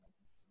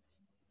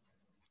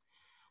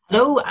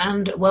Hello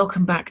and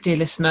welcome back, dear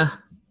listener.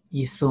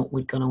 You thought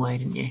we'd gone away,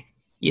 didn't you?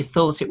 You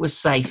thought it was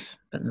safe,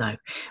 but no,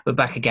 we're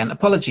back again.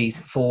 Apologies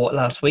for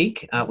last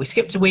week. We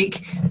skipped a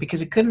week because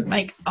we couldn't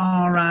make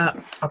our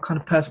kind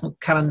of personal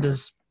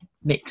calendars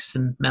mix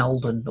and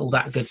meld and all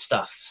that good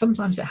stuff.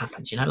 Sometimes it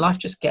happens, life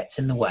just gets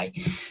in the way.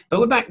 But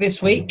we're back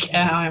this week.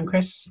 I am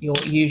Chris, your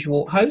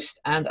usual host,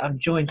 and I'm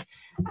joined,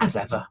 as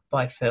ever,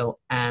 by Phil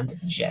and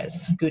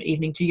Jez. Good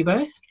evening to you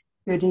both.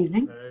 Good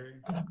evening.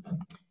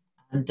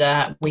 And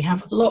we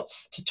have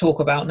lots to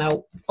talk about.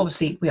 Now,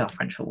 obviously, we are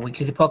French Football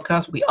Weekly, the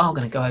podcast. We are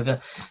going to go over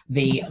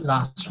the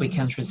last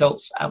weekend's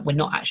results. We're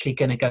not actually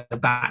going to go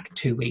back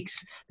 2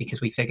 weeks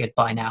because we figured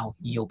by now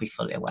you'll be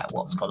fully aware of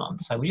what's gone on.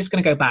 So we're just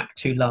going to go back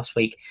to last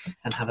week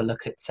and have a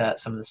look at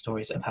some of the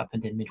stories that have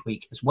happened in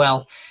midweek as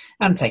well,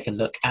 and take a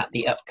look at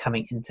the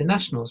upcoming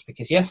internationals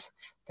because, yes,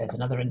 there's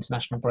another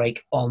international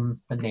break on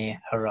the near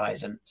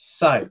horizon.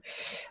 So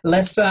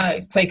let's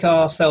take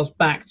ourselves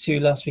back to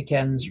last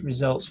weekend's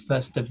results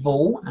first of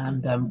all,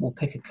 and we'll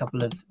pick a couple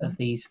of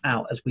these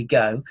out as we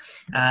go.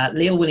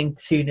 Lille winning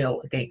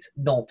 2-0 against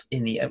Nantes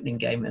in the opening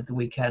game of the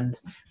weekend,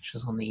 which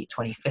was on the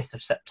 25th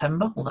of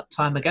September, all that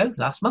time ago,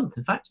 last month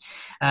in fact.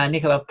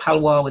 Nicolas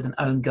Palois with an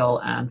own goal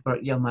and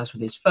Burak Yilmaz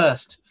with his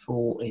first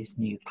for his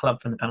new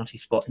club from the penalty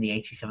spot in the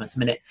 87th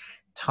minute,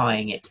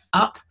 tying it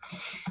up.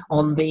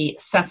 On the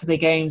Saturday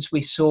games, we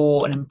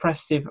saw an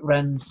impressive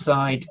Rennes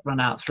side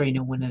run out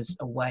 3-0 winners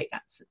away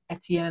at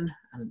Etienne,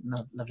 and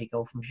another lovely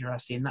goal from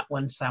Girassi in that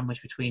one,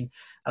 sandwiched between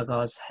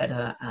Agar's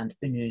header and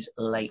Unu's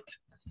late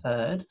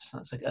third. So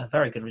that's a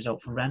very good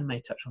result for Rennes.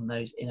 May touch on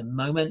those in a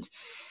moment.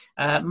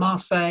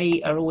 Marseille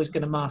are always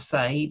going to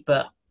Marseille,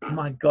 but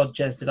my God,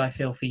 Jez, did I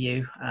feel for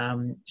you?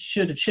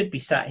 Should be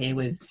sat here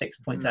with 6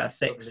 points out of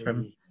 6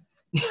 from...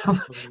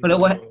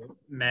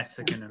 Mess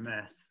again a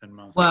mess than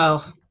Marseille.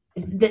 Well,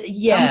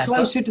 yeah. Come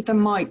closer to the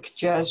mic,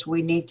 Jez.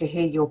 We need to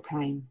hear your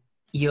pain.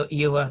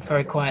 You were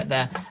very quiet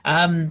there.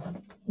 I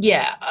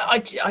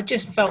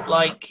just felt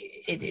like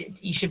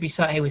you should be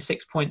sat here with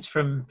 6 points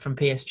from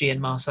PSG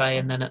and Marseille,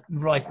 and then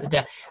right at the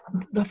death.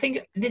 I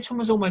think this one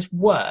was almost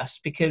worse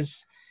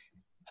because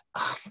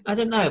I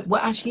don't know.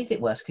 Well, actually, is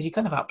it worse? Because you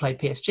kind of outplayed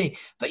PSG.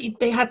 But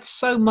they had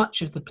so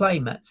much of the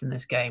playmats in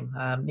this game.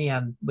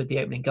 Nian with the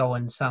opening goal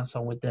and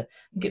Sanson with I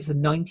think it's the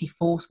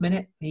 94th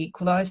minute, he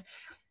equalised.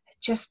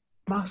 Just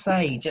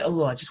Marseille,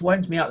 it just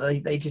winds me up.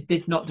 They just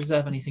did not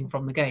deserve anything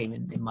from the game,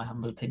 in my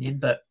humble opinion.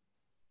 But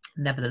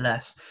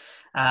nevertheless,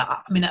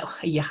 are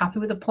you happy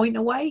with a point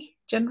away,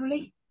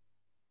 generally?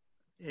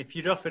 If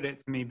you'd offered it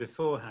to me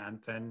beforehand,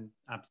 then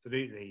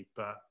absolutely.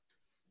 But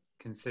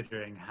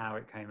considering how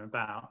it came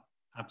about,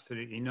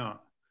 absolutely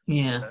not.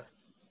 Yeah. But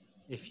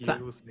if you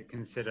also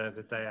consider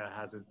the day I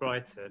had with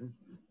Brighton,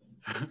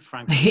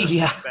 frankly,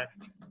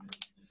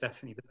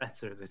 definitely the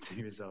better of the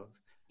two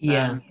results.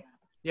 Yeah.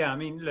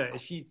 Look,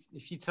 if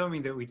you told me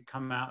that we'd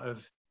come out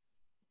of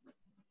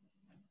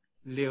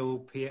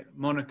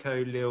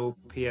Monaco, Lille,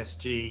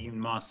 PSG, and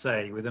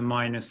Marseille with a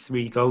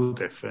 -3 goal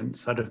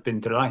difference, I'd have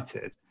been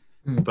delighted.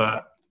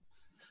 But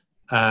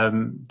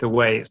the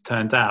way it's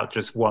turned out,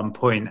 just 1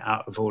 point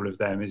out of all of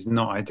them is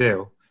not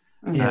ideal.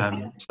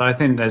 So I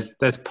think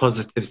there's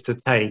positives to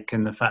take,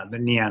 and the fact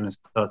that Nian has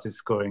started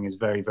scoring is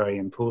very, very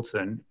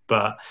important,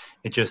 but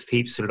it just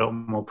heaps a lot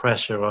more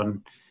pressure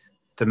on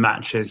the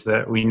matches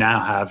that we now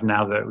have,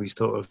 now that we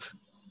sort of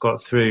got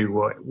through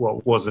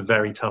what was a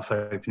very tough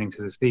opening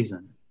to the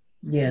season.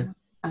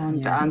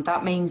 And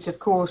that means, of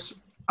course,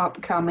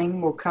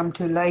 upcoming we'll come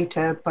to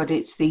later, but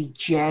it's the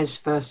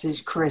Jez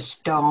versus Chris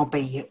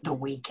derby at the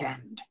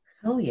weekend.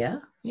 Oh, yeah.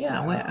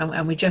 Yeah,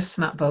 and we just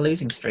snapped our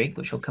losing streak,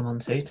 which we'll come on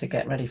to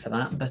get ready for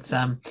that. But,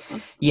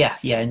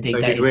 indeed. So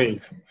did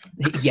we.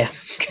 Yeah,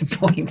 good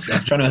point.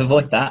 I'm trying to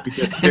avoid that. We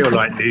just feel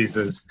like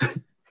losers.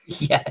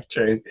 Yeah,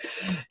 true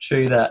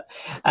that.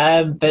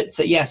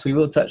 Yes, we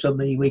will touch on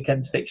the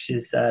weekend's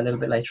fixtures a little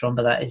bit later on,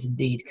 but that is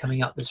indeed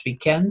coming up this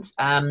weekend.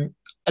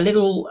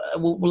 We'll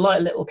light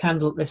a little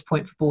candle at this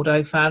point for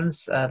Bordeaux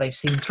fans. They've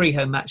seen 3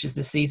 home matches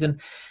this season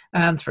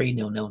and 3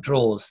 0-0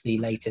 draws. The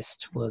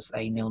latest was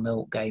a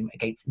 0-0 game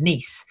against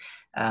Nice.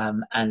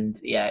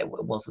 It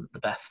wasn't the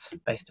best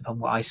based upon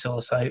what I saw.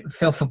 So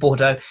feel for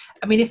Bordeaux.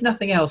 If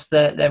nothing else,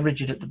 they're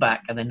rigid at the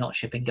back and they're not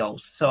shipping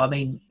goals. So,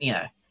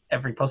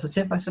 every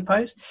positive, I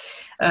suppose.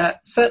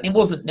 Certainly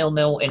wasn't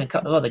 0-0 in a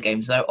couple of other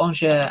games, though.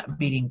 Angers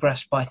beating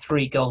Brest by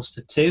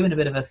 3-2 in a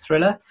bit of a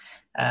thriller.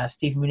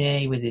 Stephen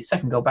Meunier with his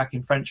second goal back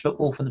in French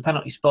football from the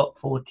penalty spot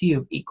for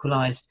Thioub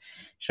equalised.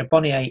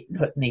 Charbonnier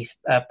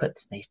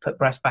put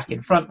Brest back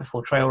in front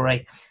before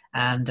Traoré,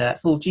 and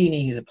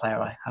Fulgini, who's a player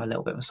I have a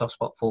little bit of a soft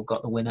spot for,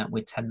 got the winner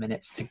with 10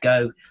 minutes to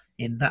go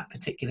in that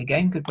particular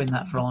game. Good win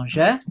that for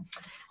Angers.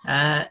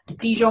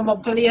 Dijon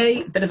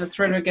Montpellier, bit of a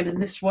thriller again in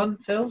this one,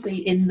 Phil.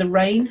 In the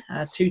rain,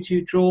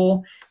 2-2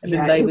 draw, and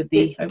then with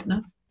the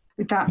opener.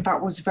 That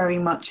was very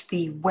much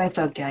the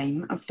weather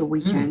game of the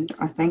weekend,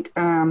 I think.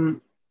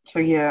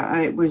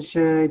 It was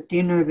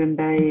Dino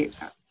Bimbe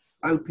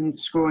opened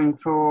scoring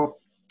for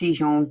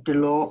Dijon.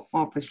 Delort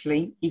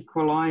obviously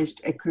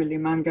equalised.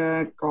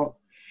 Ekulimanga got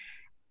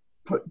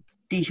put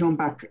Dijon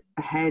back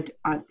ahead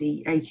at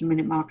the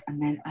 80-minute mark,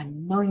 and then a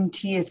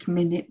 90th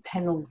minute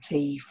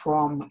penalty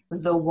from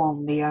the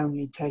one, the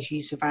only Teji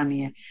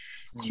Savanier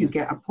to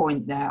get a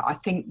point there. I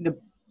think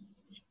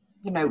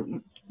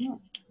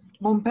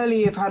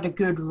Montpellier have had a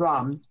good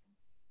run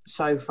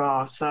so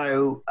far.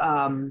 So,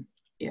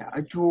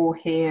 a draw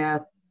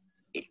here.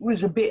 It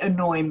was a bit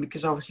annoying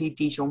because obviously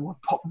Dijon were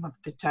bottom of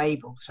the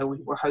table, so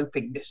we were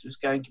hoping this was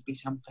going to be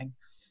something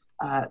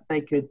they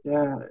could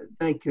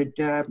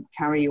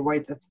carry away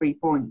the 3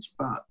 points,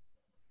 but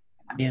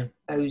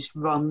those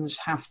runs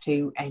have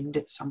to end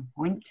at some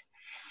point.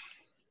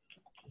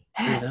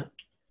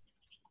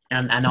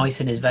 And ice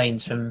in his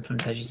veins from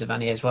Teji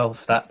Savanier as well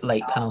for that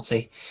late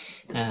penalty.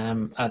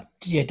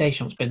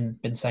 Deschamps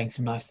been saying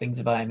some nice things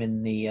about him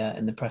in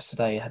the press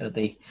today ahead of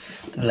the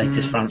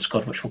latest France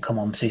squad, which we'll come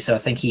on to. So I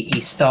think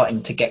he's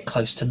starting to get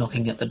close to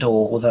knocking at the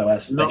door. Although,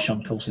 as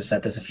Deschamps also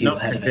said, there's a few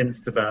ahead of him. Not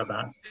convinced about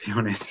that, to be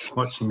honest.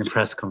 Watching the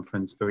press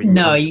conference, but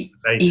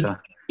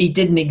he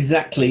didn't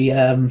exactly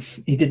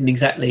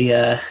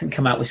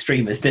come out with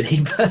streamers, did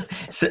he? But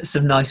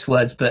some nice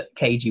words, but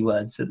cagey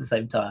words at the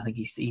same time. I think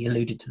he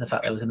alluded to the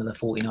fact there was another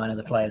 49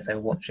 other players they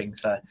were watching.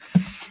 So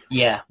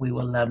yeah, we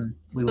will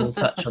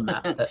touch on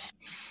that. But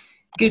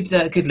good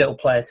little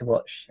player to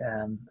watch.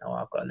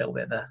 I've got a little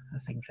bit of a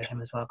thing for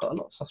him as well. I've got a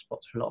lot of soft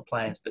spots for a lot of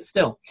players, but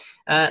still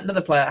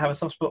another player I have a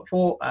soft spot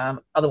for,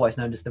 otherwise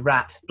known as the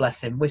Rat,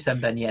 bless him,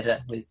 Wissam Ben Yedder,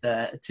 with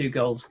 2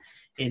 goals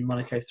in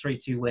Monaco's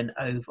 3-2 win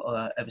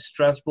over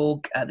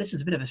Strasbourg. This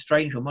was a bit of a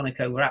strange one.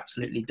 Monaco were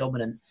absolutely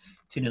dominant,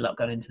 2-0 up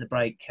going into the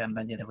break.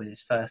 Ben Yedder with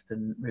his first,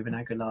 and Ruben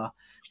Aguilar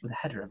with a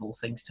header of all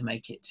things to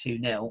make it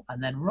 2-0.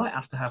 And then right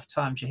after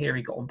half-time,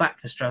 Jahiri got on back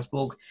for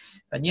Strasbourg.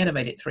 Ben Yedder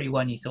made it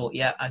 3-1. You thought,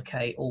 yeah,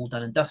 okay, all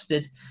done and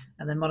dusted.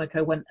 And then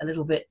Monaco went a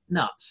little bit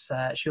nuts.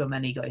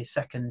 Chouameni got his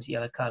second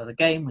yellow card of the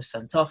game, was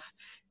sent off.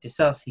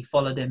 Disasi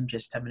followed him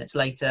just 10 minutes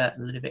later.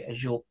 Ludovic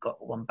Ajorc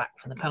got one back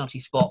from the penalty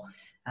spot.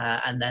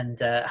 And then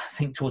I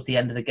think towards the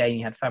end of the game,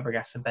 you had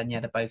Fabregas and Ben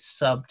Yedder both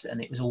subbed,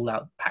 and it was all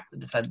out, pack the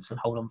defence and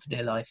hold on for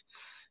dear life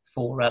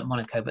for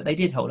Monaco. But they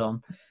did hold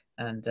on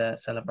and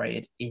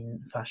celebrated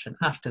in fashion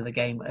after the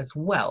game as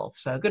well.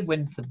 So a good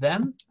win for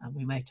them, and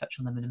we may touch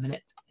on them in a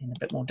minute in a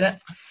bit more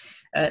depth.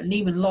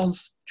 Nîmes and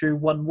Lens drew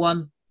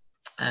 1-1.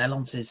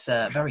 Lens's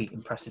very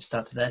impressive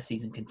start to their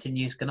season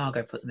continues.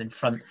 Ganago put them in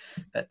front,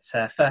 but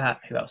Ferhat,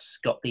 who else,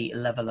 got the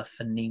leveller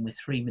for Nîmes with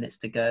 3 minutes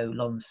to go.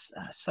 Lens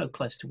so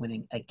close to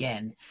winning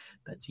again,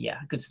 but yeah,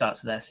 a good start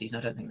to their season.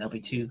 I don't think they'll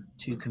be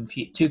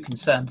too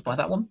concerned by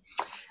that one.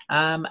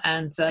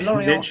 And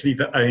Lorient, literally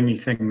the only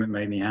thing that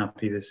made me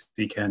happy this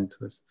weekend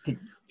was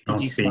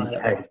Lens being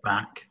paid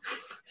back.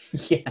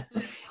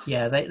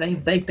 Yeah,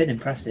 they've been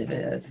impressive.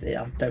 I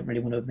don't really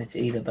want to admit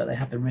it either, but they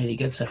have been really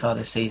good so far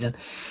this season.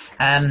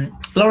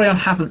 Lorient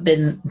haven't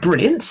been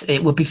brilliant,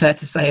 it would be fair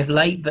to say, of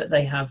late, but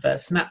they have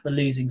snapped the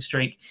losing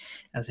streak,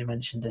 as I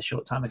mentioned a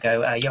short time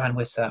ago. Johan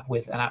Wissa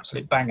with an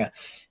absolute banger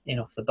in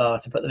off the bar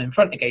to put them in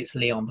front against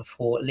Lyon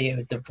before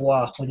Leo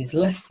Dubois with his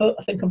left foot,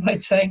 I think I'm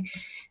right saying,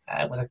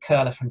 with a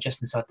curler from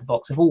just inside the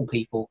box, of all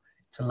people,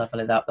 to level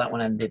it up. That one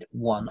ended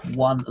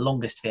 1-1,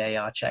 longest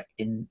VAR check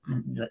in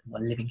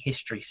living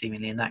history,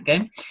 seemingly, in that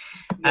game.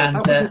 Yeah, and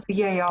that was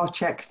a VAR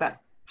check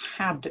that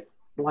had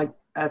like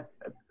an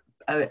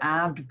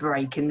ad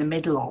break in the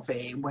middle of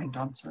it. It went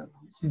on so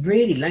long.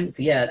 Really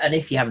lengthy, yeah. And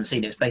if you haven't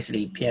seen it, it's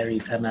basically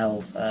Pierre-Yves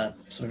Hermel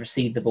sort of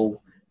received the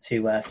ball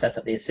to set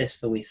up the assist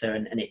for Wissa,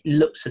 and it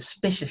looked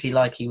suspiciously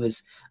like he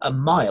was a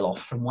mile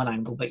off from one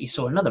angle, but you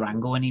saw another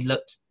angle and he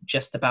looked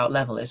just about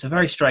level. It's a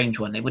very strange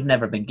one. It would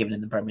never have been given in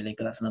the Premier League,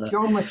 but that's another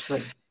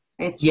geometry.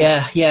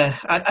 Yeah.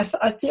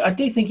 I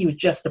do think he was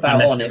just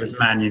about unless on. It was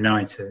Man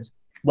United.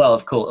 Well,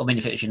 of course. I mean,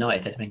 if it was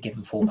United, they'd have been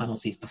given 4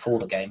 penalties before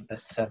the game.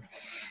 But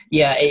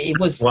it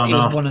was one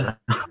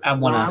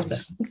after.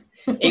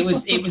 It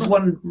was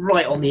one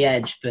right on the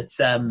edge. But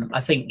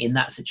I think in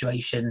that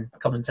situation,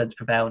 common sense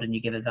prevailed, and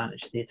you give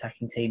advantage to the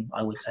attacking team.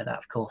 I would say that,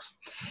 of course.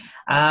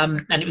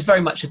 And it was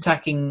very much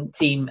attacking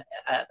team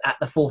at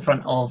the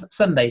forefront of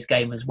Sunday's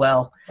game as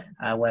well,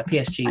 where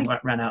PSG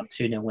ran out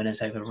 2-0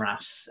 winners over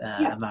Reims.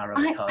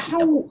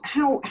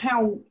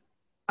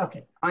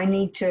 Okay, I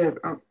need to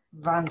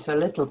rant a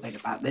little bit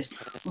about this.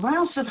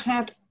 Reims have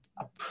had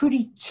a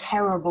pretty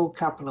terrible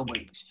couple of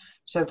weeks.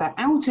 So they're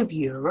out of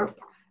Europe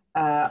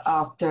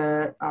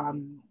after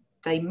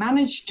they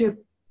managed to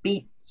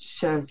beat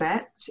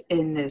Servette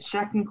in the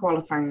second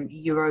qualifying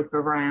Europa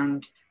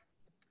round.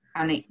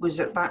 And it was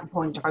at that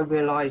point I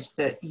realised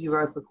that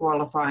Europa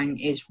qualifying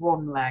is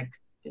one leg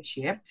this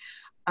year.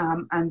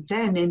 And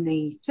then in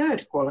the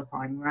third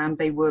qualifying round,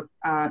 they were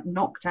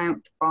knocked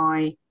out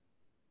by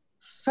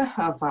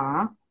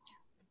Fehervar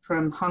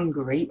from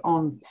Hungary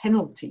on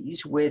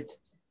penalties, with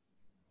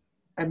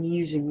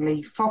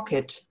amusingly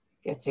Fokkett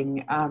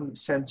getting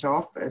sent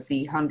off at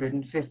the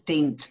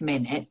 115th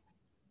minute.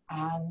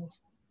 And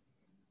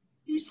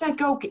who's their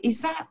goalkeeper?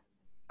 Is that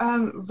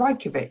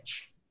Rajkovic?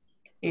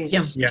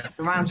 Is the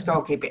Reims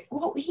goalkeeper?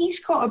 Well, he's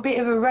got a bit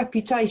of a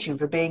reputation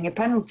for being a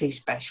penalty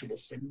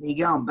specialist in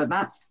Ligue 1, but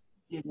that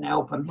didn't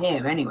help him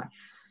here anyway.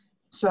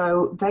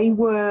 So they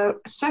were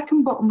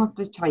second bottom of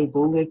the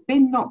table. They've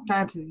been knocked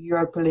out of the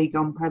Europa League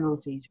on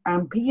penalties,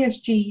 and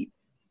PSG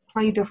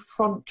played a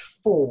front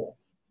four.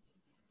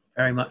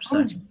 Very much so. I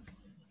was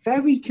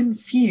very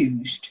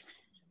confused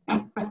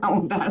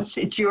about that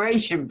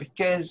situation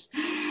because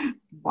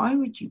why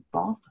would you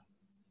bother?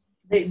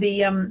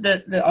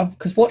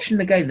 Because watching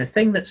the game, the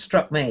thing that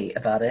struck me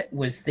about it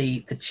was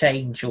the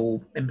change or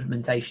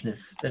implementation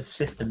of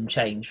system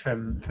change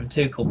from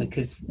Tuchel,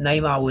 because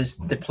Neymar was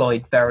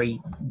deployed very,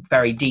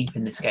 very deep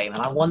in this game,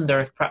 and I wonder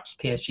if perhaps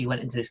PSG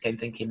went into this game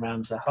thinking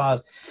Rams are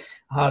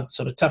hard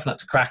sort of tough nut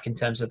to crack in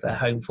terms of their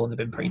home form. They've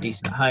been pretty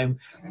decent at home,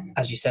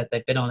 as you said.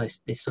 They've been on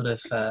this sort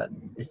of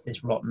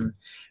this rotten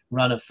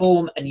run of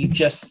form, and you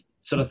just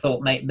sort of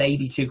thought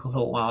maybe Tuchel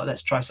thought, well,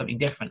 let's try something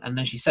different. And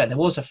as you said, there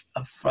was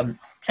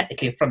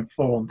technically a front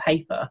four on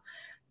paper,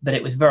 but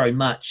it was very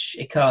much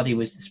Icardi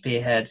was the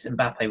spearhead.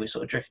 Mbappe was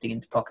sort of drifting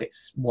into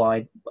pockets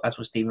wide, as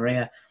was Di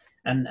Maria,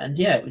 and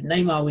yeah,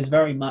 Neymar was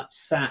very much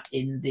sat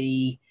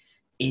in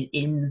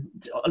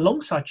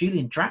alongside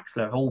Julian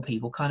Draxler of all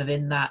people, kind of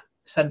in that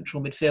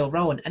central midfield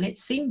role, and it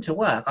seemed to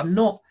work. I'm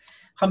not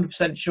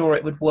 100% sure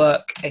it would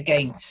work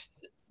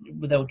against,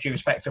 with all due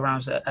respect,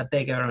 around a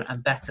bigger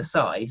and better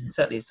side, and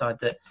certainly a side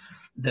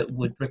that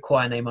would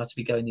require Neymar to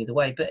be going the other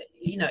way. But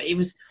it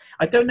was,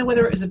 I don't know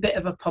whether it was a bit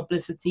of a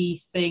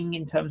publicity thing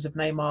in terms of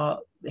Neymar.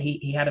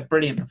 He had a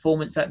brilliant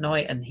performance that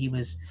night, and he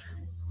was,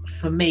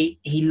 for me,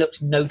 he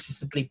looked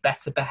noticeably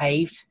better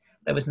behaved.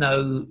 There was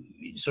no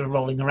sort of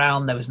rolling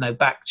around, there was no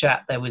back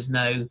chat, there was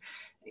no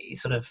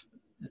sort of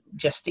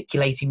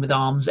gesticulating with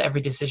arms.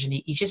 Every decision,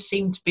 he just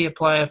seemed to be a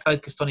player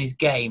focused on his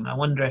game. I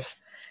wonder if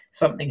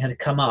something had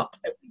come up.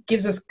 It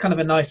gives us kind of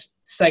a nice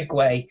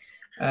segue.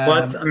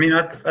 I'd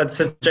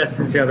suggest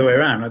it's the other way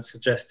around. I'd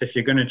suggest if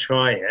you're going to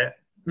try it,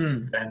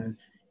 then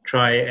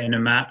try it in a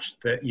match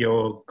that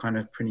you're kind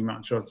of pretty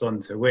much odds on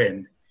to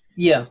win.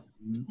 Yeah,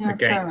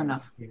 fair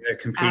enough.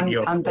 Completely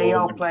and they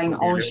are playing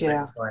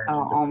Angers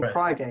on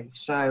Friday,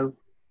 so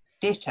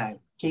ditto.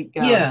 Keep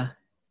going. Yeah.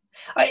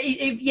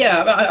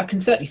 I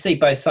can certainly see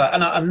both sides,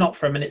 and I'm not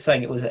for a minute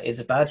saying it's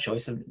a bad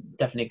choice.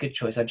 Definitely a good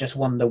choice. I just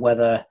wonder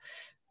whether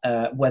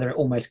it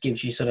almost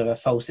gives you sort of a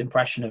false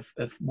impression of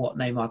what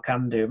Neymar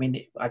can do. I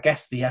mean, I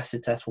guess the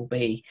acid test will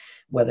be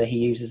whether he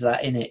uses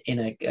that in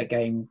a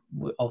game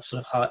of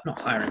sort of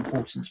not higher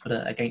importance,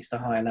 but against a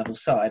higher level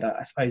side.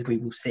 I suppose we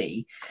will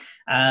see.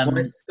 I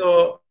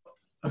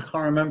can't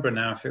remember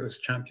now if it was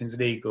Champions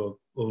League or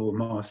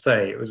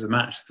Marseille. It was a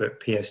match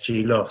that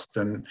PSG lost,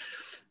 and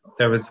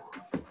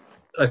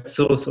I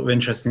saw sort of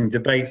interesting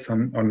debates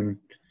on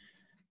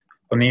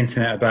the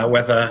internet about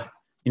whether,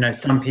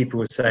 some people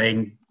were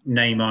saying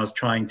Neymar's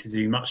trying to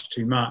do much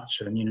too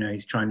much, and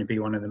he's trying to be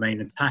one of the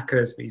main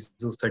attackers, but he's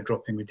also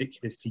dropping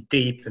ridiculously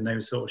deep, and they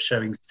were sort of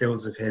showing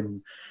stills of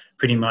him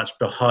pretty much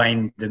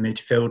behind the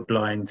midfield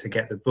line to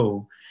get the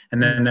ball.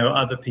 And then there were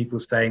other people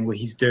saying, well,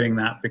 he's doing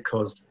that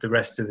because the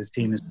rest of the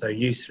team is so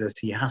useless,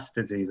 he has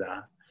to do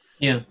that.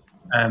 Yeah.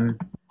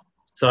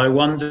 So I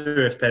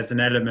wonder if there's an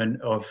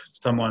element of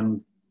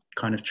someone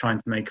kind of trying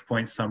to make a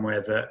point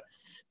somewhere that,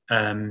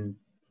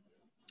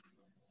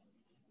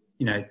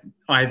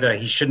 either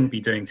he shouldn't be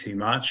doing too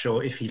much,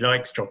 or if he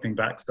likes dropping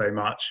back so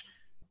much,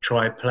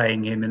 try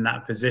playing him in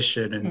that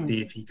position and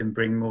see if he can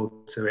bring more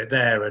to it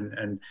there.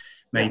 And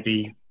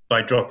maybe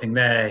by dropping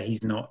there,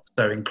 he's not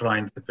so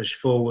inclined to push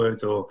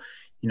forward, or,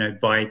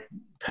 by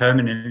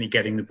permanently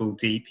getting the ball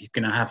deep, he's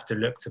going to have to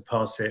look to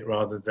pass it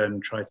rather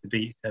than try to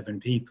beat 7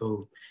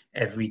 people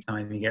every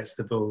time he gets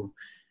the ball.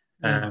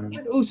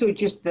 And also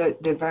just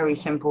the very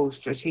simple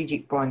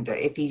strategic point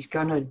that if he's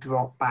going to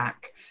drop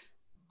back,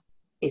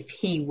 if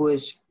he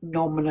was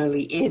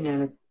nominally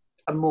in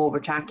a more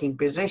attacking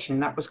position,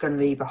 that was going to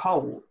leave a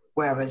hole.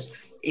 Whereas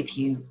if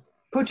you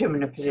put him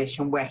in a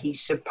position where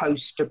he's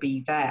supposed to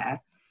be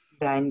there,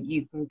 then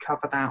you can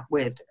cover that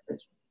with,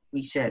 as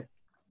we said,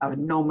 a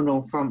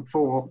nominal front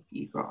four.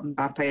 You've got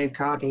Mbappe,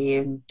 Icardi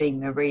and Di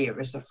Maria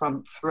as the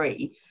front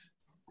three.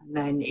 And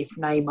then if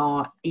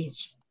Neymar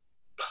is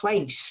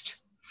placed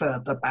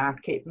further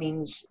back, it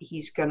means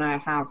he's going to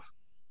have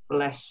a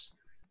less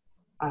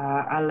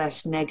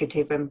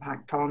negative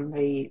impact on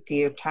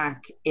the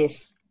attack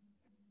if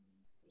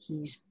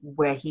he's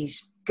where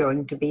he's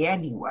going to be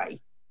anyway.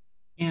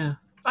 Yeah,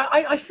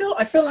 I feel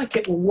like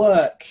it will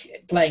work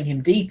playing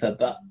him deeper,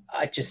 but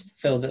I just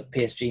feel that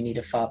PSG need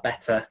a far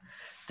better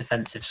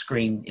defensive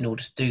screen in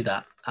order to do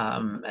that.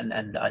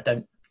 And I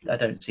don't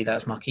see that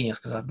as Marquinhos,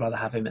 because I'd rather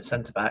have him at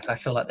centre back. I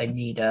feel like they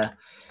need a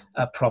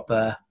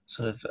proper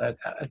sort of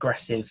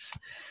aggressive,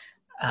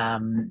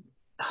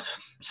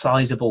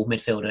 sizable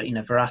midfielder.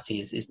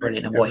 Verratti is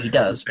brilliant at what he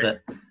does,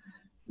 but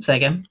say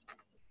again.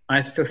 I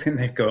still think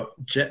they've got,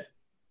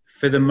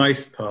 for the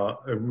most part,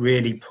 a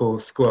really poor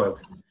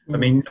squad. I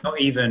mean,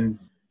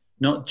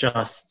 not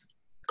just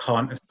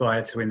can't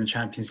aspire to win the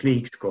Champions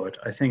League squad.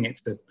 I think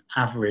it's the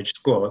average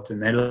squad,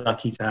 and they're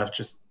lucky to have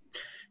just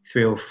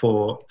 3 or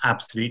 4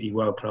 absolutely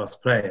world-class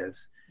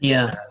players.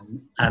 Yeah,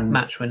 and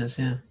match winners.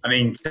 Yeah, I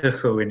mean,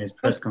 Tuchel in his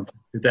press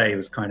conference today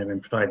was kind of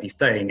impliedly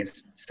saying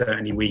it's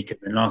certainly weaker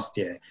than last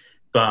year,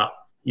 but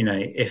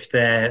if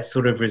they're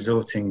sort of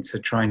resorting to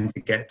trying to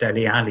get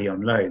Dele Alli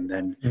on loan,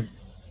 then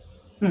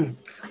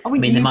I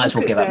mean, they might as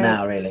well give up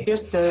now, really.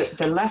 Just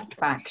the left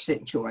back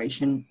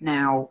situation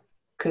now,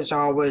 because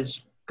I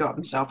got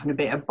myself in a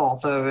bit of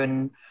bother,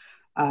 and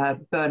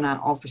Bernat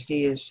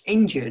obviously is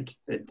injured.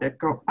 They've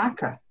got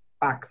Bakker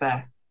back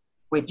there,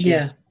 which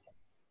is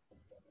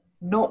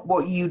not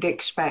what you'd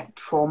expect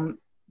from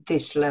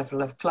this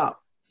level of club.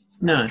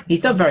 No,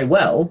 he's done very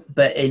well,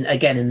 but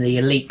in the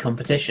elite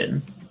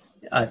competition,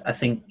 I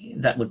think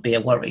that would be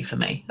a worry for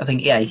me. I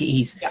think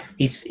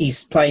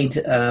he's played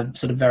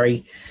sort of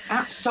very.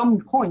 At some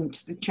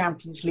point, the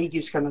Champions League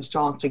is going to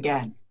start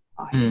again.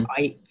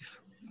 I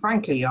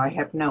frankly, I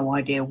have no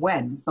idea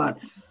when, but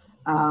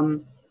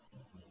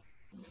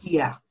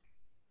yeah.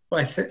 Well,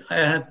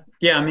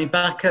 I mean,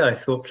 Bakker I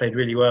thought played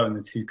really well in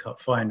the 2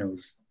 cup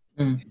finals.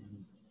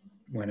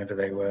 Whenever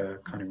they were,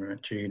 kind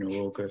of June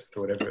or August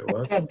or whatever it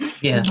was.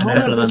 Yeah,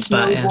 none of us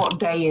know what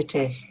day it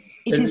is.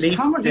 It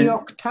is currently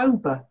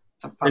October.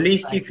 At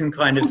least you can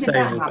kind of say,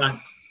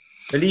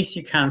 at least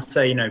you can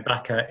say,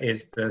 Bakker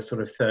is the sort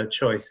of third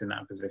choice in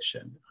that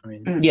position. I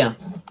mean, you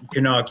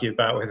can argue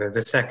about whether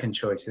the second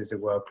choice is a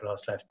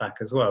world-class left back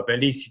as well, but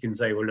at least you can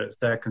say, well, look,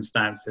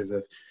 circumstances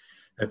have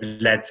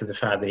led to the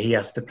fact that he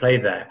has to play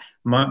there.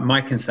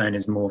 My concern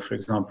is more, for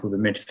example, the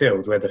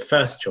midfield, where the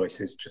first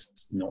choice is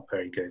just not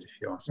very good, if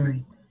you ask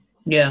me.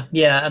 Yeah,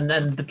 and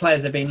then the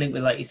players they've been linked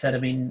with, like you said, I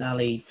mean,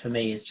 Ali for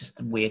me is just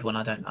a weird one.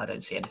 I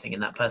don't see anything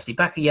in that personally.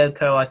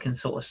 Bakayoko, I can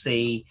sort of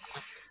see.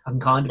 I can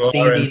kind of see.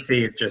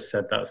 RMC have just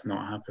said that's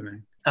not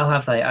happening. Oh,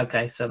 have they?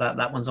 Okay, so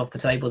that one's off the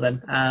table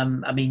then.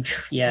 I mean,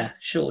 yeah,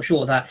 short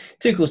of that.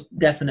 Tuchel's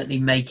definitely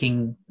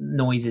making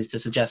noises to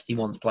suggest he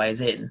wants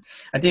players in.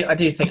 I do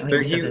think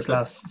we said this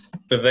last.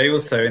 But they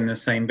also, in the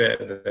same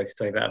bit that they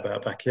say that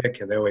about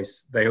Bakayoko,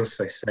 they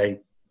also say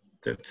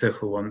that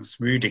Tuchel wants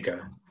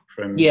Rudiger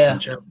from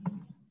Chelsea.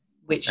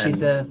 Which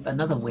is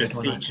another weird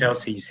just one. See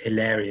Chelsea's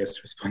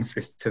hilarious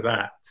responses to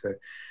that, to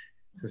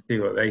see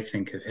what they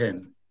think of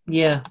him.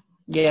 Yeah.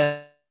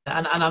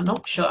 And I'm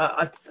not sure.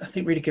 I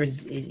think Rudiger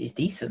is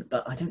decent,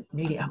 but I don't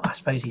really. I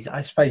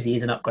suppose he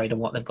is an upgrade on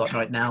what they've got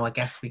right now. I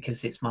guess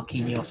because it's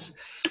Marquinhos,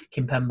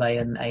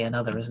 Kimpembe, and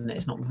another, isn't it?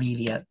 It's not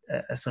really a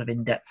sort of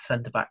in-depth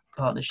centre-back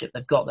partnership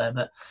they've got there,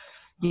 but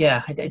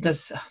yeah, it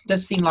does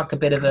seem like a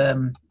bit of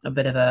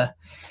a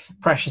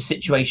pressure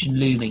situation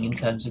looming in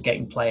terms of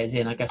getting players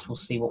in. I guess we'll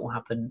see what will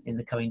happen in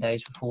the coming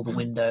days before the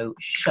window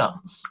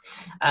shuts.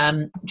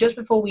 Just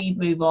before we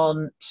move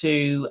on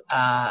to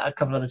a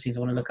couple of other things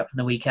I want to look up from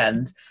the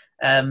weekend,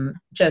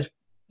 Jez,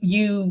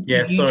 you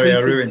sorry, I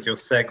ruined your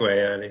segue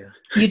earlier.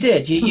 You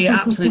did. You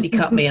absolutely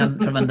cut me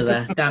from under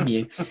there. Damn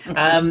you!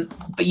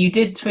 But you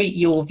did tweet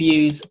your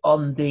views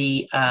on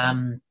the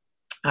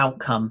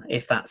outcome,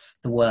 if that's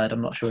the word. I'm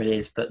not sure it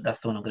is, but that's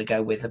the one I'm going to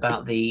go with,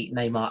 about the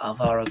Neymar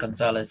Alvaro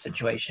Gonzalez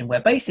situation,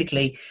 where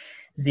basically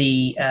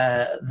the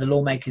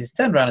lawmakers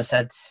turned around and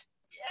said,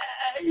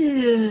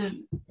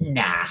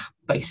 nah.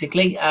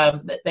 Basically,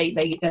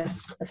 they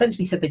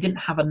essentially said they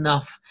didn't have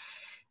enough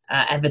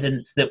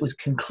evidence that was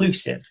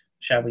conclusive,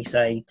 shall we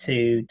say,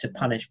 to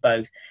punish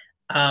both.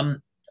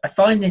 I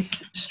find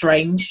this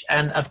strange,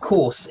 and of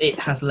course it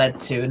has led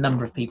to a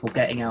number of people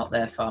getting out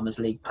their Farmers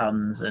League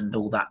puns and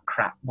all that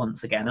crap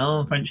once again.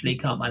 Oh, French League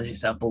can't manage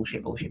itself.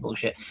 Bullshit.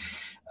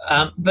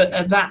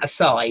 But that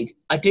aside,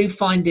 I do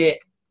find it,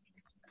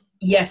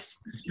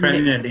 yes.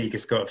 Premier League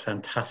has got a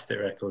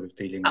fantastic record of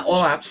dealing with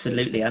Oh,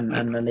 absolutely.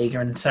 And La Liga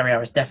and Serie A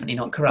is definitely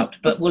not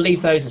corrupt, but we'll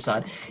leave those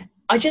aside.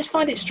 I just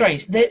find it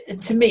strange.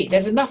 To me,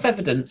 there's enough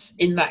evidence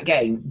in that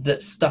game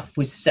that stuff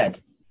was said.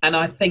 And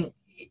I think,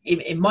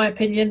 in my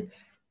opinion,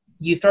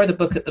 you throw the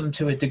book at them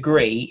to a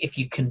degree. If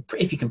you can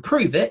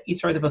prove it, you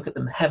throw the book at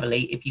them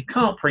heavily. If you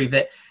can't prove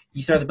it,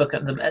 you throw the book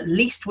at them at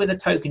least with a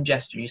token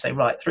gesture. You say,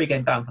 right,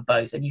 3-game ban for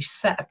both, and you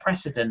set a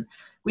precedent.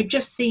 We've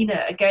just seen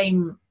a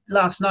game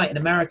last night in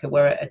America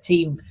where a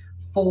team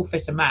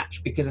forfeit a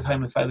match because of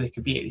homophobic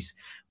abuse.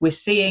 We're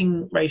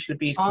seeing racial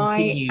abuse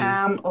continue.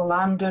 I am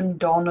Landon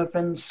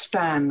Donovan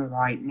stan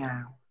right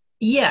now.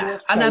 Yeah,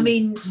 and I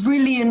mean,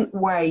 brilliant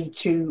way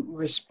to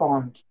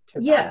respond.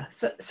 Yeah,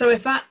 so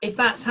if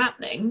that's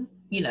happening,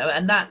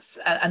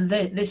 and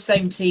this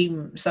same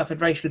team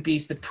suffered racial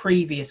abuse the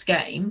previous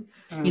game,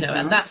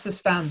 and that's the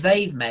stand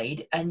they've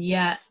made, and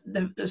yet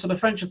the sort of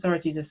French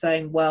authorities are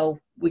saying, well,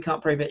 we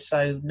can't prove it,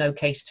 so no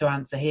case to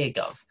answer here,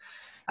 Gov.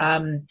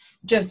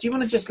 Jez, do you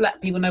want to just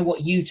let people know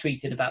what you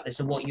tweeted about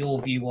this and what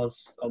your view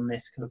was on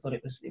this? Because I thought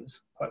it was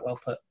quite well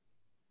put.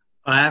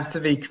 I have to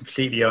be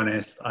completely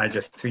honest. I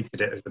just tweeted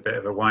it as a bit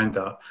of a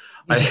wind-up.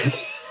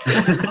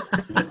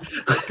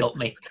 Got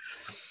me.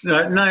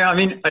 No. I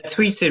mean, I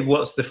tweeted,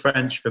 "What's the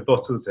French for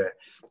bottled it?"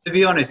 To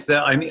be honest,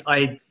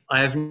 I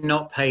have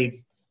not paid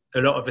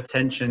a lot of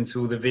attention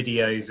to all the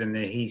videos and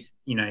the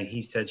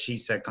he said, she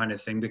said kind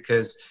of thing,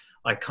 because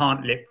I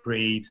can't lip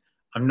read.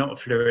 I'm not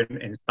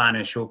fluent in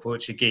Spanish or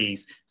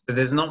Portuguese, so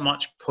there's not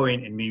much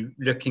point in me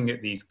looking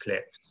at these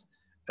clips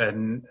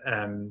and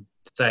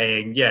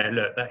saying, yeah,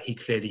 look, that he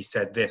clearly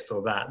said this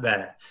or that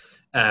there.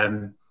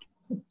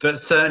 But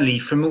certainly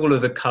from all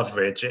of the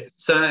coverage, it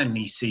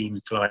certainly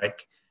seems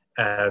like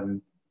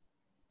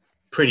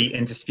pretty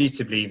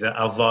indisputably that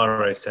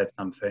Alvaro said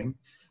something.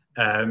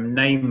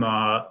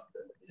 Neymar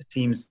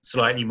seems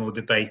slightly more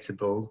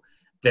debatable.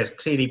 There's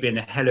clearly been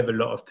a hell of a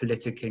lot of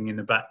politicking in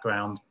the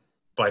background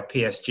by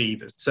PSG,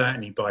 but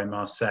certainly by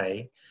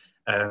Marseille.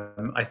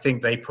 I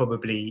think they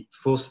probably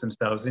forced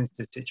themselves into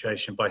the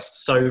situation by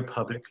so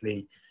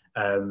publicly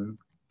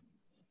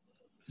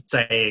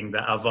saying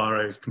that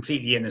Alvaro is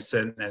completely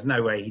innocent. There's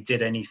no way he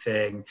did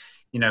anything.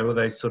 You know, all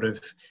those sort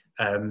of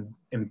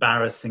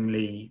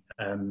embarrassingly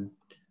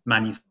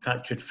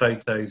manufactured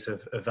photos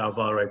of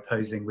Alvaro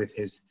posing with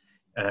his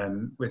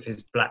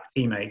black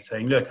teammates,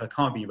 saying, "Look, I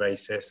can't be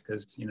racist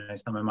because you know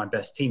some of my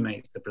best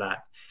teammates are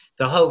black."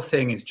 The whole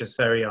thing is just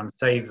very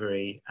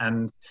unsavoury,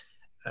 and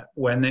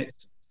when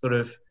it's sort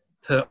of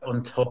put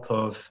on top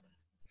of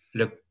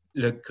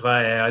Le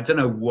Gray, I don't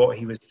know what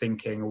he was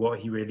thinking or what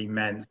he really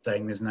meant,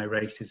 saying there's no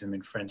racism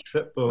in French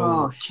football.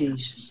 Oh,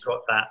 Jesus.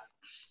 Got that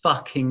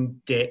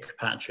fucking dick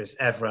Patrice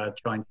Evra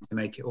trying to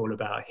make it all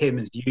about him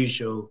as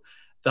usual.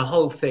 The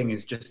whole thing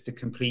is just a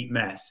complete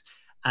mess.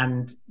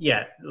 And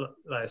yeah,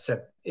 like I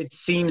said, it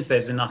seems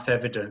there's enough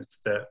evidence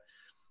that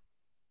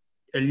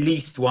at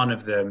least one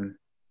of them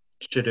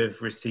should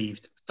have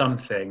received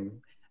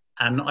something.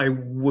 And I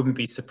wouldn't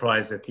be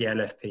surprised if the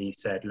LFP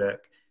said, look,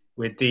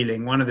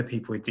 one of the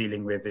people we're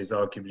dealing with is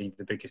arguably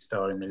the biggest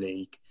star in the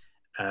league.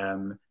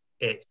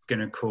 It's going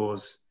to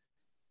cause,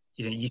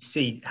 you know, you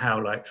see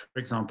how, like, for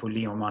example,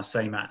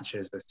 Lyon-Marseille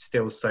matches are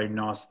still so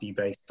nasty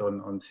based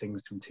on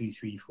things from 2,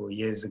 3, 4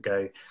 years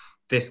ago.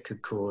 This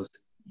could cause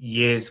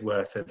years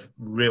worth of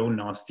real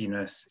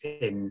nastiness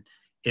in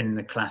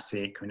the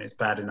Classic when it's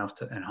bad enough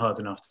and hard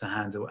enough to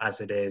handle as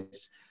it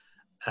is.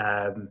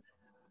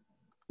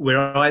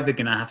 We're either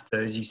going to have to,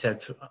 as you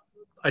said,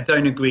 I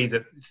don't agree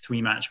that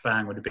 3-match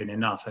ban would have been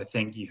enough. I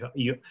think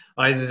you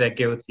either they're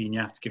guilty and you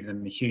have to give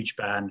them a huge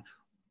ban,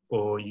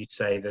 or you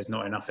say there's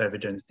not enough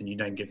evidence and you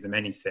don't give them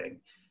anything.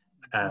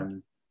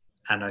 And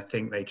I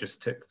think they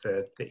just took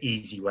the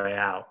easy way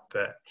out,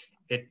 but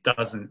it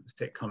doesn't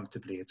sit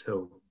comfortably at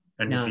all.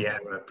 And no.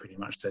 Vieira pretty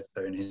much said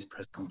so in his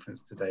press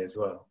conference today as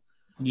well.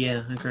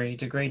 Yeah, agreed.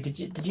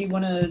 Did you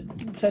want to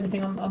say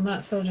anything on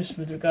that, Phil, just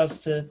with regards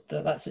to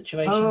that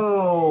situation?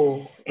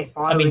 Oh, if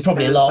I mean, was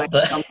probably a lot,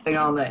 but something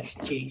on this,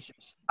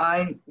 Jesus.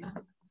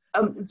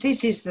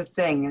 This is the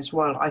thing as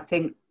well. I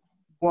think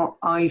what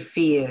I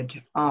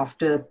feared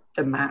after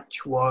the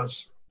match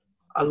was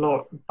a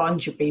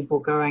bunch of people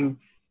going,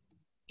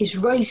 is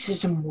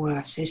racism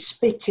worse? Is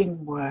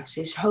spitting worse?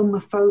 Is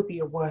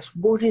homophobia worse?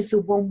 What is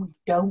the one we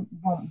don't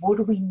want? What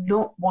do we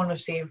not want to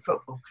see in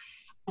football?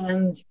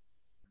 And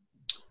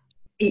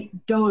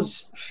it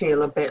does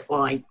feel a bit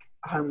like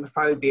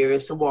homophobia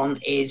is the one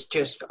is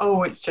just,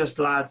 it's just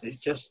lads, it's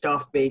just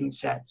stuff being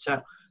said.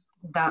 So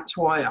that's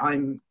why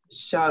I'm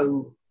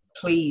so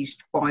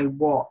pleased by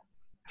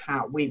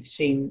how we've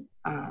seen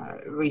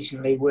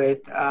recently with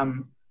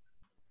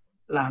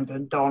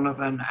Landon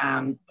Donovan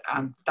and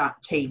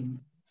that team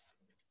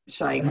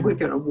saying we're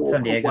going to walk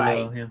away.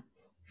 Well,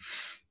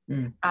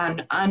 yeah.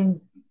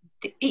 And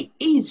it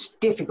is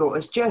difficult,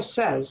 as Jess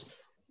says.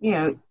 You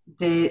know,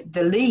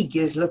 the league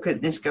is looking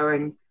at this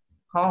going,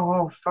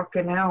 oh,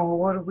 fucking hell,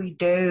 what do we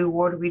do?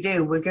 What do we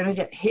do? We're going to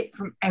get hit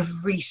from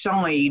every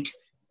side,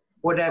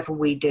 whatever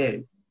we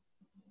do.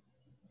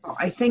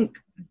 I think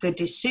the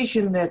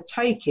decision they're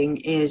taking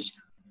is,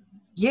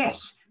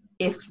 yes,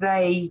 if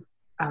they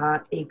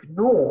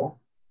ignore,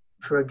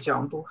 for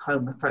example,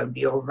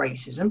 homophobia or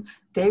racism,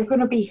 they're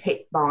going to be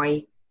hit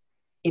by,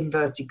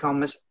 inverted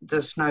commas,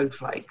 the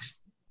snowflakes.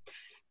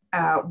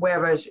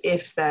 Whereas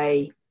if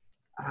they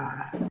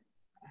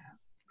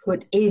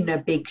put in a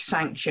big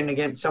sanction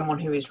against someone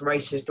who is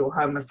racist or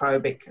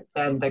homophobic,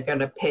 then they're going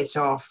to piss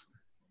off,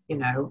 you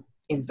know,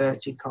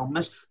 inverted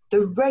commas,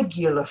 the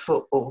regular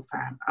football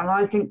fan. And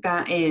I think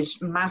that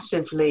is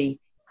massively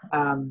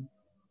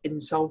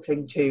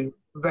insulting to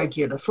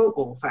regular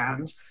football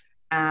fans,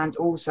 and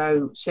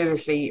also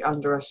seriously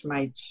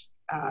underestimates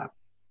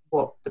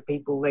what the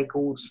people they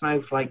call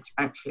snowflakes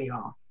actually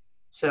are.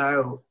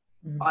 So,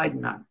 I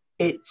don't know.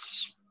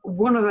 It's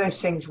one of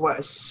those things where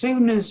as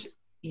soon as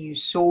you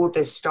saw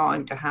this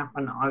starting to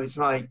happen, I was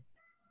like,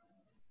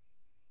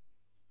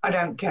 I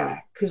don't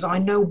care, because I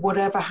know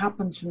whatever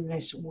happens from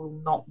this will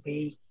not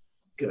be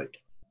good.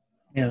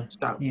 Yeah,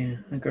 so, yeah,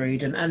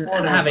 agreed. And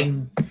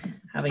having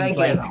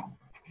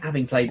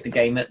played the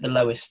game at the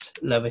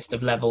lowest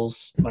of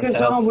levels myself.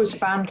 Because I was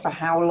banned for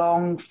how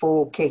long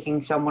for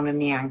kicking someone in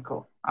the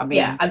ankle? I mean,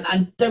 yeah,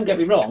 and don't get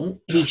me wrong,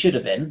 he should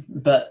have been,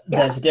 but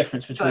there's a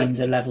difference between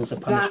the levels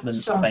of punishment.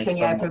 That's something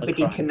based on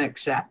everybody can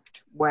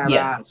accept,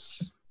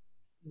 whereas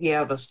the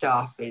other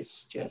stuff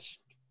is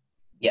just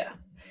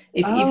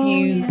If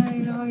you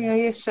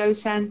you're so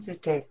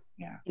sensitive.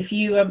 Yeah. If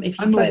you I'm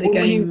play a the woman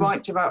game, who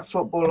writes about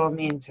football on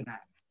the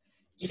internet.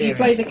 If you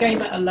play the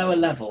game at a lower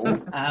level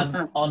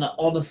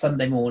on a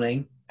Sunday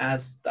morning,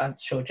 as I'm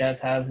sure Jazz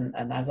has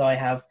and as I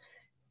have,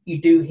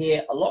 you do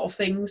hear a lot of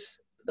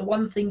things. The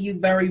one thing you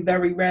very,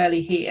 very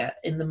rarely hear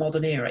in the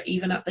modern era,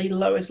 even at the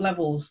lowest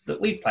levels that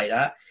we've played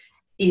at,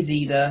 is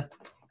either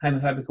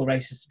homophobic or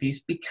racist abuse,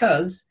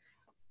 because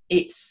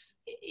it's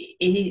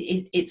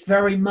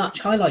very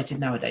much highlighted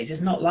nowadays.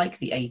 It's not like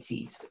the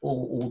 80s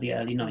or the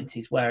early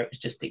 90s where it was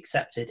just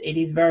accepted. It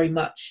is very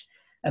much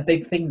a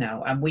big thing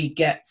now, and we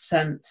get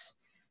sent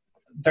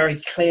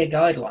very clear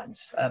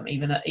guidelines,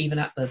 even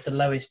at the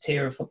lowest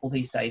tier of football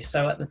these days.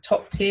 So at the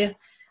top tier,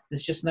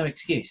 there's just no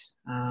excuse.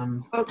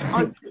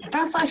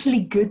 That's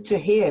actually good to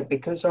hear,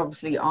 because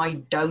obviously I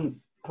don't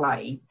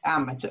play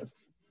amateur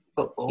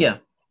football. Yeah.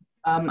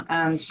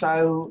 And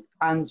some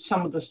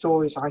of the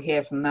stories I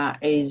hear from that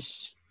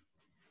is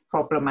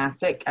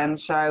problematic. And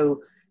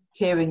so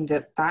hearing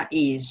that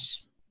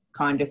is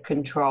kind of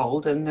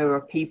controlled, and there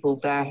are people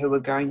there who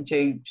are going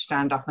to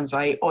stand up and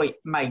say, "Oi,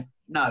 mate,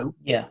 no."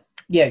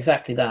 Yeah,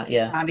 exactly that.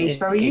 Yeah, and it's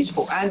very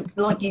useful. And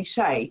like you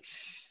say,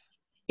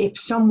 if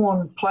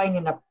someone playing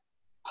in a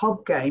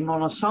pub game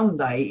on a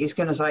Sunday is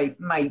going to say,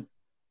 "Mate,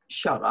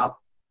 shut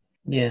up,"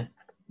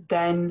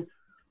 then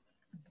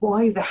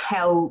why the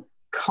hell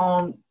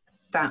can't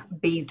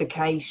that be the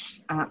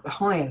case at the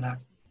higher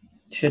level?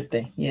 Should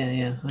be.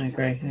 Yeah, I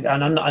agree.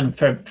 And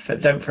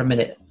don't for a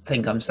minute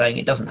think I'm saying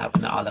it doesn't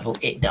happen at our level.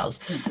 It does,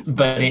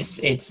 but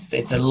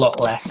it's a lot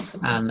less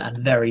and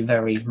very,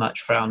 very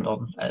much frowned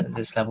on at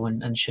this level,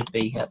 and should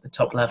be at the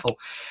top level.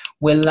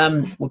 We'll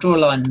draw a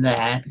line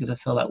there, because I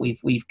feel like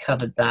we've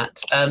covered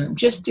that.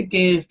 Just to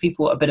give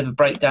people a bit of a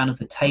breakdown of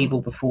the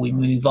table before we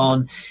move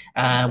on,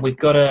 we've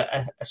got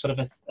a sort of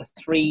a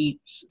three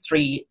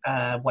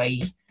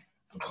way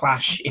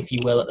clash, if you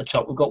will, at the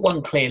top. We've got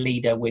one clear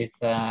leader with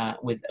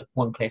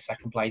one clear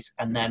second place,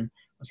 and then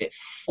was it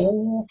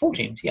four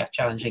teams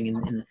challenging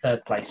in the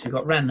third place. We've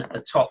got Rennes at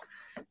the top,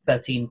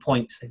 13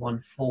 points. They've won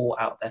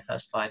 4 out of their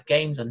first 5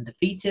 games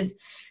undefeated.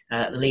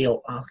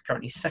 Lille are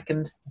currently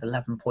second with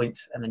 11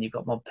 points, and then you've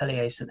got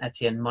Montpellier, Saint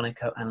Etienne,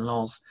 Monaco and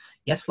Lens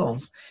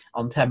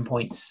on 10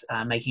 points,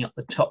 making up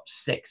the top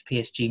 6.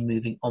 PSG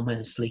moving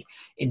ominously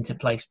into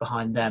place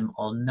behind them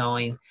on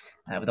 9,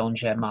 with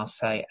Angers,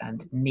 Marseille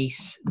and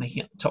Nice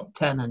making up the top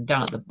 10. And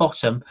down at the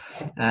bottom,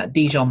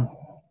 Dijon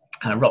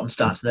had a rotten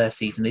start to their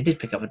season. They did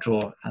pick up a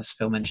draw, as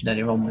Phil mentioned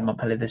earlier on, with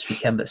Montpellier this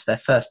weekend, but it's their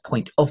first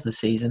point of the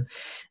season.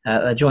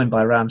 They're joined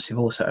by Reims, who've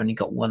also only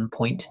got 1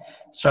 point.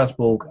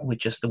 Strasbourg with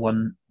just the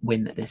 1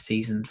 win this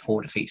season,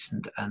 4 defeats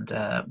and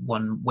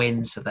 1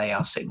 win, so they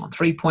are sitting on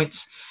 3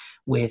 points,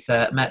 with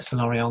Metz and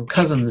Lorient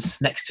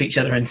cousins next to each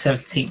other in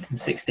 17th and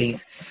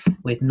 16th,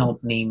 with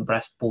Nantes, Nîmes,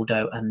 Brest,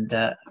 Bordeaux, and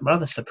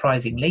rather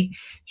surprisingly,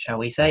 shall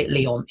we say,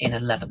 Lyon in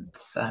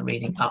 11th,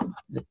 reading up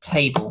the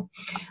table.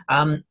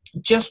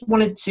 Just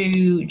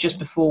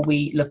before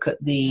we look at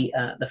the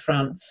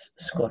France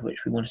squad,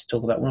 which we wanted to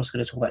talk about, we're also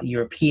going to talk about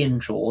European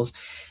draws.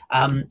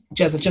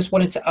 Jez, I just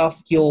wanted to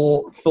ask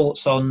your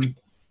thoughts on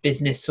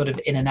business sort of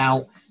in and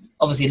out.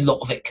 Obviously, a lot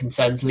of it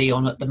concerns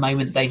Lyon at the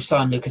moment. They've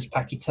signed Lucas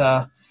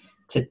Paquetá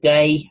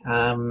today,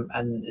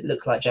 and it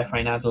looks like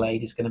Jeffrey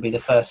Adelaide is going to be the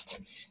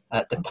first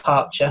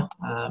departure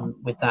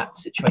with that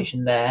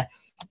situation there.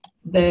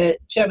 The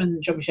chairman,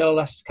 Jean-Michel,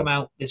 has come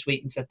out this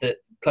week and said that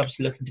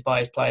clubs looking to buy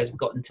his players have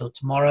got until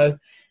tomorrow.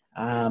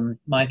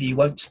 My view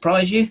won't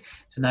surprise you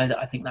to know that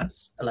I think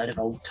that's a load of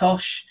old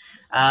tosh.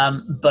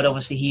 But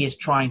obviously he is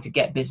trying to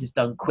get business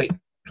done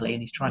quickly,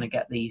 and he's trying to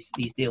get these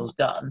deals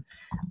done.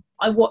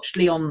 I watched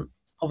Lyon,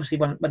 obviously,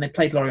 when they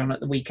played Lorient at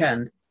the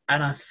weekend,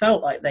 and I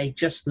felt like they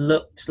just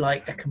looked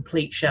like a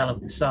complete shell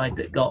of the side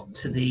that got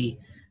to the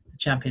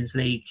Champions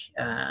League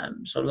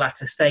sort of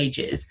latter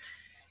stages.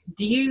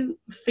 Do you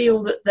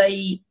feel that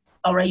they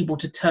are able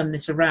to turn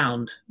this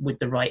around with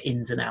the right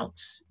ins and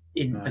outs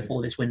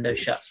before this window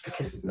shuts?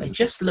 Because they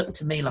just look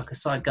to me like a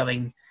side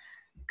going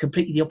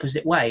completely the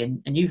opposite way.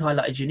 And you've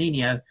highlighted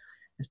Juninho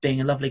as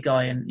being a lovely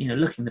guy and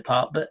looking the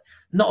part, but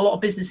not a lot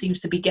of business seems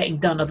to be getting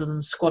done other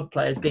than squad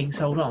players being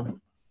sold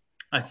on.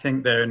 I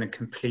think they're in a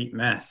complete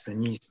mess.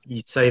 And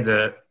you say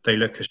that they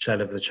look a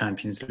shell of the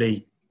Champions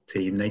League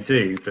team. They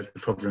do, but the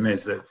problem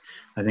is that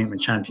I think the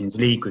Champions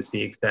League was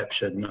the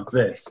exception, not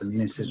this.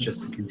 And this is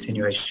just a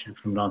continuation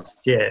from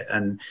last year.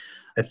 And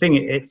I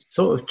think it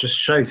sort of just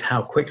shows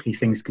how quickly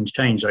things can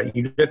change. Like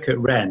you look at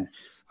Rennes.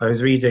 I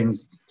was reading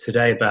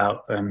today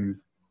about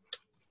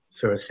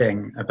for a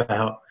thing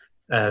about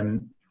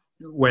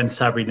when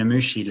Sabri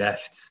Namouchi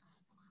left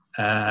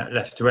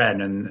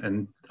Rennes,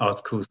 and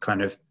articles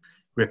kind of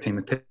ripping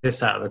the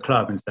piss out of the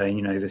club and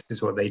saying, this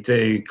is what they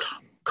do,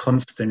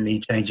 constantly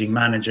changing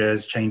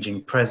managers,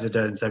 changing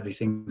presidents,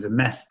 everything's a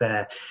mess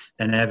there.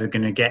 They're never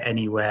going to get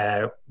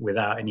anywhere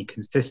without any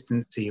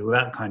consistency, all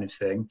that kind of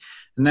thing.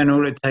 And then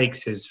all it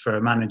takes is for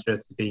a manager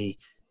to be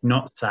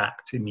not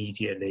sacked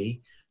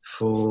immediately,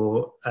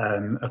 for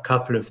a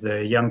couple of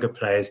the younger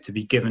players to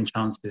be given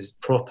chances,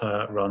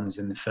 proper runs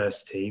in the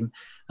first team,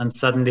 and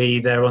suddenly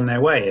they're on their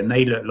way and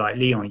they look like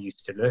Lyon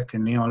used to look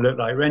and Lyon look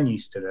like Rennes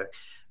used to look.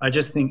 I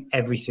just think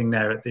everything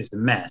there is a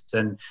mess,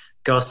 and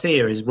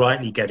Garcia is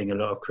rightly getting a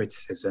lot of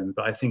criticism,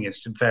 but I think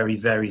it's very,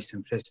 very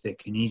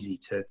simplistic and easy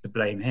to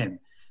blame him.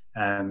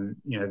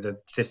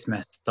 This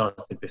mess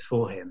started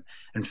before him,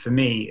 and for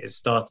me it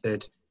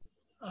started,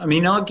 I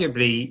mean,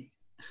 arguably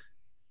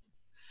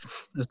I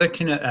was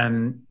looking at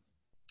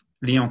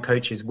Lyon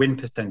coaches' win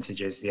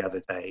percentages the other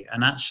day,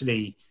 and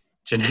actually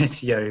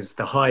Genesio is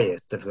the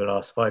highest of the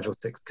last 5 or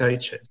 6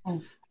 coaches.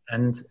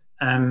 And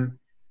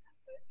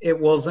it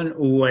wasn't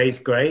always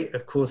great,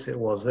 of course it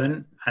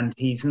wasn't, and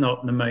he's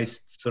not the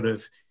most sort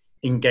of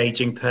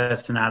engaging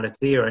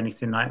personality or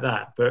anything like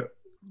that, but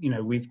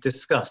we've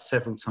discussed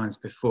several times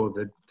before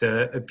that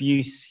the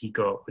abuse he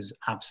got was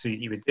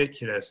absolutely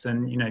ridiculous,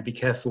 and be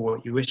careful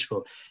what you wish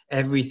for.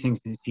 Everything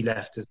since he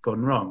left has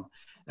gone wrong.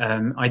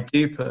 I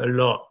do put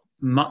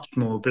much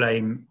more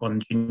blame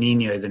on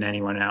Juninho than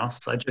anyone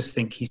else. I just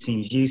think he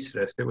seems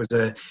useless. It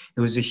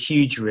was a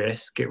huge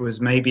risk. It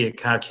was maybe a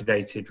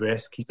calculated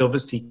risk. He's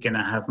obviously going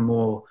to have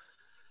more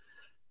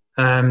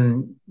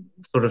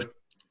sort of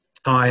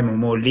time or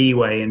more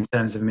leeway in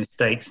terms of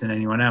mistakes than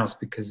anyone else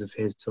because of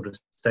his sort of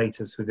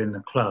status within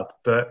the club.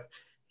 But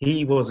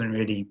he wasn't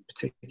really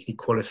particularly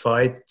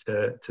qualified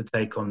to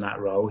take on that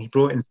role. He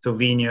brought in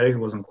Sylvinho, who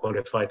wasn't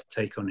qualified to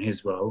take on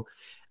his role.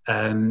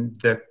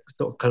 The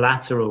sort of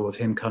collateral of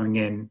him coming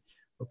in,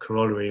 or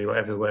corollary,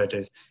 whatever the word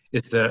is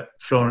that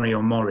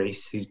Florian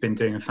Maurice, who's been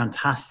doing a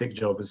fantastic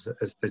job as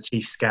the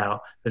chief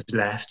scout, has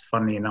left,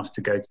 funnily enough,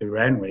 to go to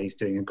Rennes, where he's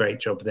doing a great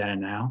job there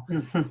now.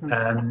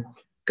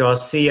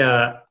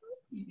 Garcia,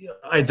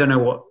 I don't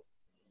know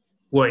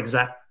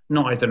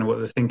I don't know what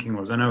the thinking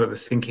was. I know what the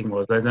thinking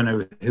was. I don't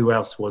know who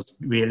else was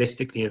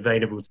realistically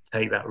available to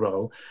take that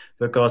role.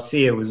 But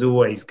Garcia was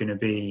always going to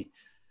be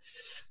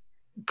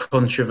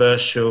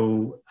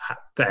controversial at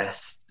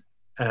best.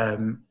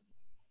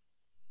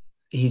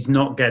 He's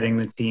not getting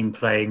the team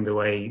playing the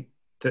way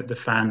that the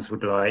fans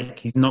would like.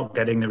 He's not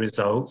getting the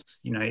results.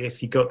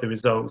 If you got the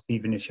results,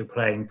 even if you're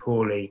playing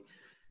poorly,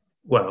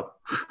 well,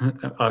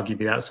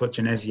 arguably that's what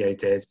Genesio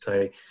did.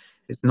 So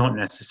it's not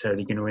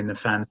necessarily going to win the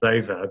fans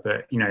over,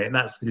 but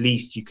that's the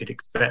least you could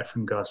expect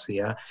from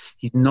Garcia.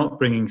 He's not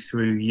bringing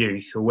through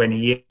youth, or when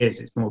he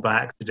is, it's more by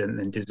accident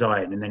than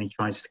design, and then he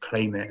tries to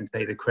claim it and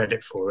take the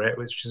credit for it,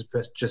 which is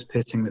just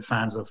pissing the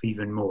fans off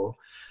even more.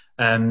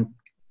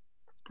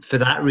 For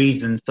that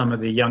reason, some of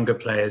the younger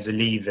players are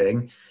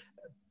leaving.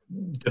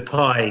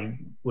 Depay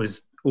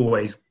was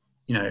always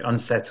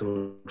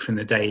unsettled from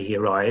the day he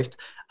arrived.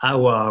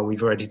 Aouar,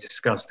 we've already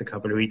discussed a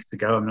couple of weeks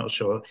ago. I'm not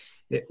sure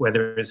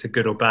whether it's a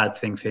good or bad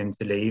thing for him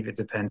to leave. It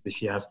depends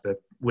if you have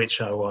which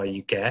Aouar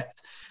you get.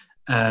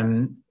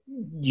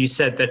 You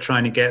said they're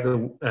trying to get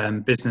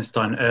the business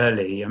done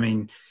early. I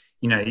mean,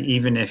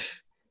 even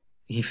if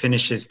he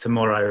finishes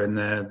tomorrow and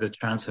the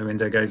transfer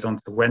window goes on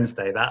to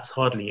Wednesday, that's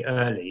hardly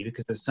early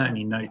because there's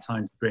certainly no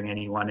time to bring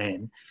anyone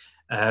in.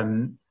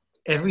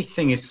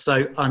 Everything is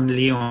so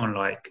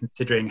un-Lyon-like,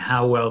 considering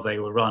how well they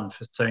were run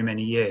for so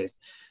many years.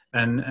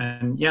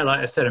 And yeah, like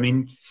I said, I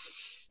mean,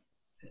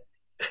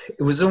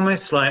 it was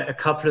almost like a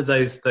couple of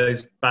those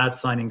bad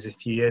signings a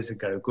few years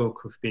ago,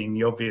 Gourcuff being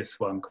the obvious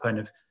one, kind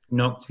of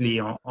knocked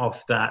Lyon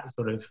off that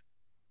sort of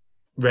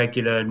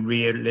regular and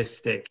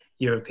realistic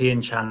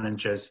European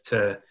challengers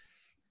to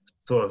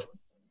sort of,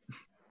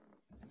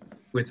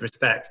 with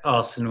respect,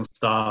 Arsenal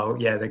style.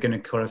 Yeah, they're going to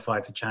qualify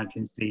for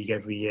Champions League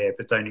every year,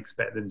 but don't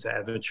expect them to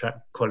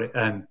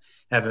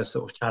ever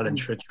sort of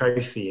challenge for a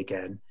trophy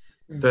again.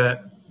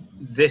 But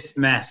this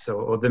mess,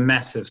 or the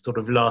mess of sort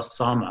of last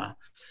summer,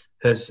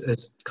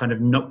 has kind of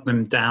knocked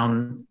them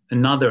down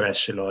another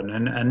echelon.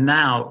 And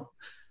now,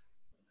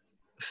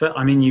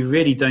 you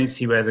really don't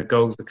see where the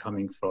goals are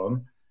coming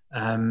from.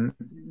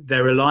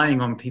 They're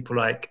relying on people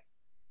like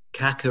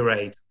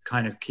Caqueret to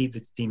kind of keep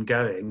the team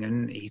going,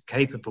 and he's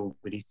capable,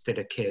 but he's still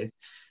a kid.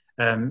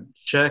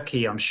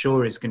 Cherki, I'm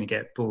sure, is going to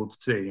get bored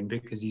soon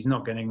because he's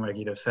not getting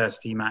regular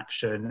first team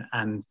action,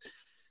 and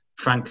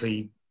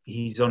frankly,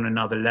 he's on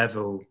another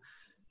level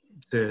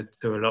to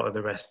a lot of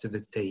the rest of the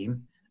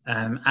team.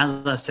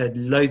 As I said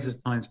loads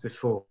of times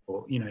before,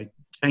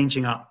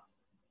 changing up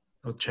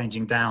or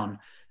changing down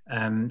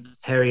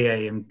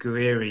Terrier and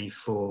Guiri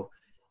for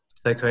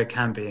Toko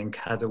Ekambi and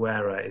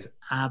Kadewere is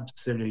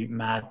absolute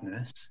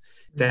madness.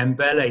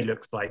 Dembele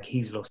looks like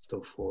he's lost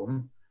all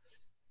form.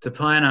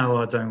 Depay and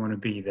Aouar don't want to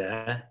be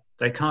there.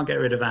 They can't get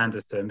rid of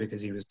Anderson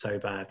because he was so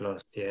bad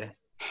last year.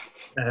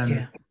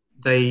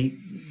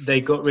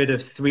 They got rid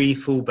of 3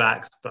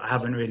 fullbacks but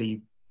haven't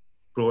really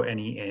brought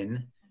any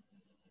in.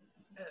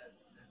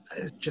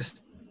 It's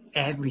just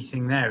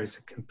everything there is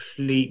a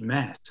complete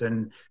mess,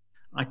 and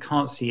I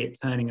can't see it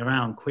turning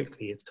around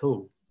quickly at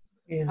all.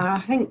 Yeah. And I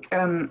think,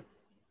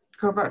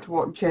 go back to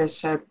what Jez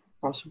said,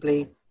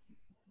 possibly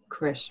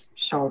Chris,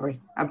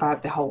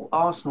 about the whole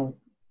Arsenal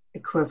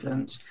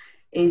equivalence,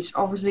 is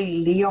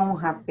obviously Lyon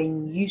have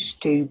been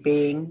used to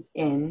being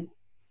in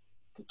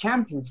the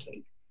Champions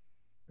League.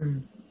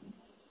 Mm.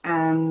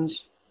 And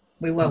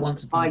We were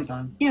once upon a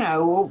time. You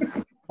know,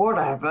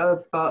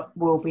 whatever, but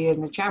we'll be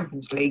in the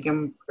Champions League,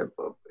 and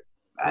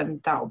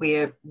that'll be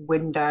a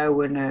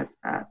window and a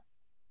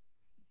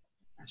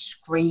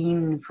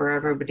screen for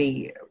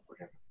everybody,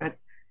 whatever. But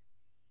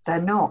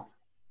they're not.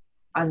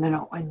 And they're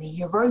not in the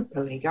Europa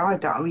League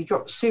either. We've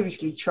got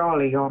Seriously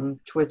Charlie on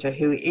Twitter,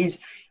 who is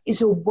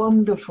a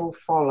wonderful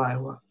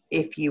follower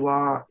if you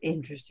are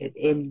interested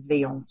in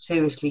Lyon.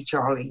 Seriously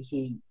Charlie,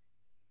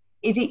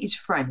 it is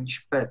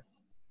French, but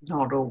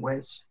not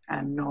always,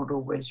 and not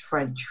always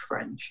French,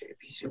 if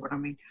you see what I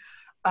mean.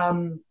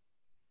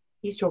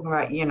 He's talking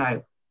about, you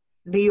know,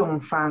 Lyon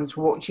fans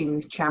watching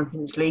the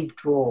Champions League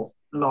draw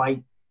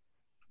like,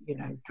 you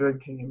know,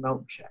 drinking a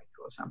milkshake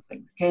or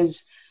something,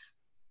 because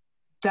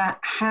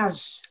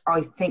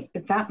I think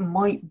that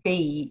might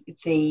be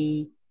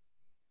the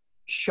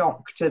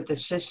shock to the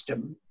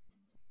system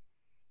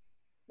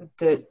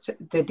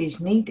that is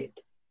needed,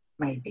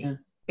 maybe. Yeah.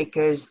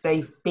 Because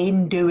they've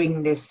been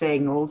doing this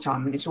thing all the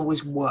time and it's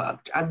always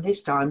worked. And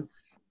this time,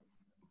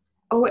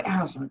 it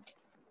hasn't.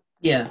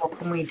 Yeah. What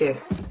can we do?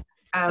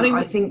 And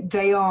I think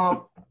they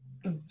are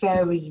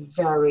very,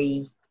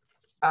 very,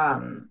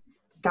 that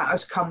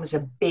has come as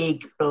a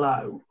big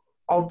blow.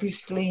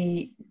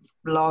 Obviously,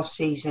 last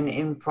season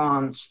in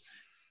France,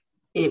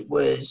 it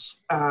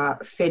was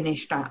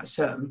finished at a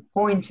certain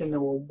point, and there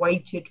were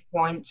weighted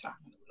points.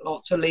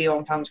 Lots of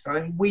Lyon fans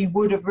going, we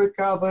would have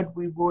recovered.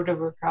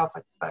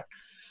 But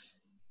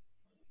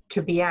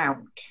to be out,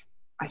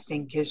 I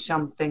think, is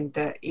something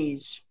that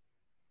is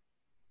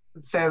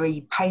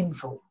very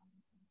painful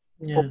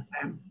for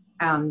them.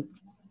 And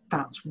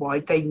that's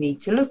why they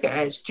need to look at it.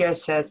 As Jez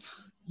said,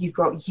 you've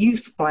got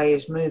youth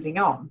players moving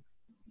on,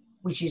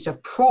 which is a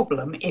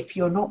problem. If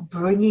you're not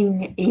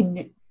bringing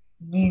in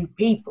new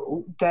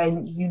people,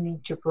 then you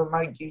need to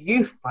promote your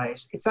youth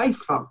players. If they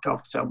fucked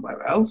off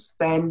somewhere else,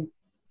 then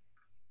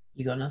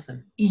you got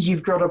nothing.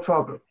 You've got a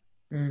problem.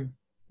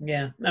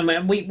 Yeah, I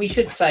mean, we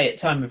should say at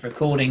time of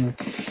recording,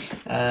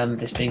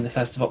 this being the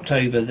 1st of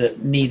October,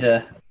 that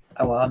neither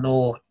Aouar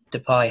nor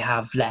Depay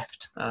have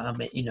left.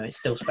 You know, it's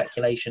still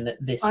speculation at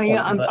this point.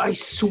 I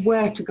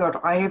swear to God,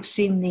 I have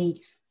seen the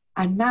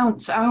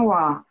announce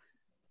Aouar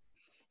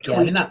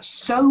tweet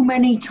so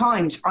many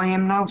times. I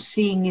am now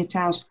seeing it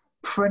as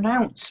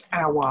pronounce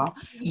Aouar.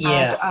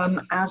 Yeah.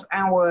 And as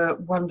our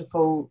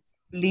wonderful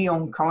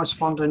Lyon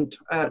correspondent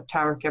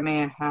Tariq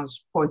Amir has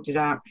pointed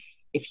out,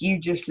 if you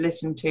just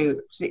listen to,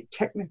 is it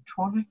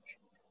Technotronic?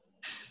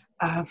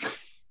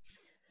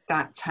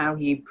 That's how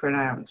you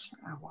pronounce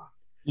Aouar.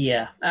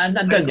 Yeah, and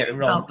don't get me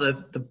wrong.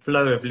 The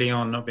blow of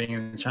Lyon not being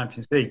in the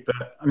Champions League, but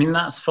I mean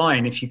that's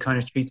fine if you kind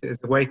of treat it as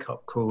a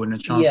wake-up call and a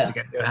chance to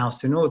get your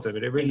house in order.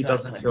 But it really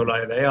doesn't feel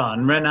like they are.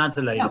 And Ren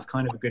Adelaide is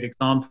kind of a good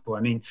example.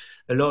 I mean,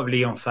 a lot of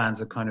Lyon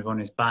fans are kind of on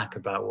his back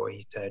about what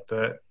he said,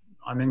 but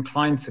I'm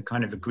inclined to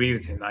kind of agree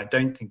with him. I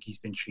don't think he's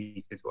been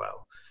treated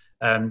well.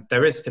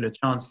 There is still a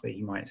chance that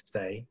he might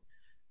stay,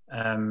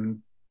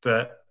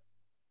 but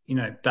you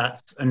know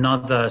that's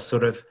another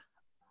sort of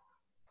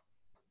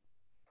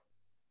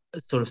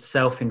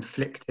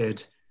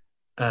self-inflicted,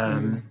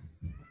 file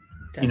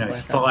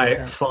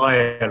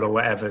or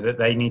whatever that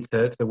they need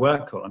to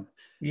work on.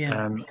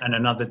 Yeah. And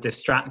another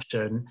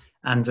distraction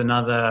and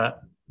another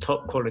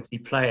top quality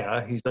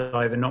player who's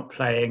either not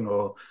playing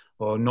or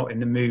not in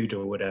the mood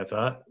or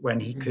whatever, when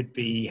he could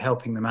be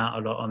helping them out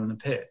a lot on the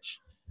pitch.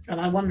 And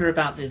I wonder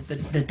about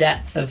the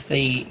depth of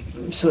the,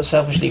 sort of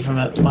selfishly from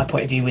my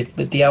point of view with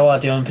the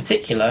Aouar deal in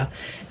particular.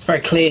 It's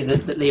very clear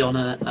that Lyon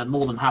are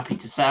more than happy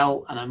to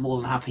sell and are more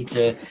than happy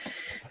to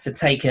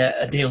take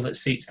a deal that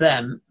suits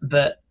them,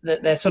 but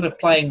that they're sort of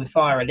playing with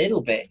fire a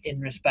little bit in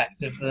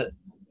respect of that.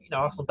 You know,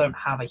 Arsenal don't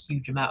have a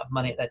huge amount of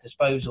money at their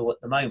disposal at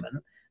the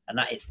moment, and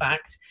that is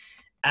fact.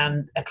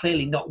 And are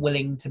clearly not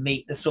willing to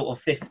meet the sort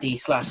of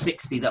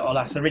 50/60 that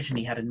Olas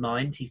originally had in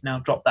mind. He's now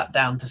dropped that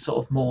down to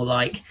sort of more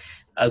like,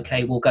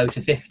 okay, we'll go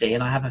to 50.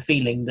 And I have a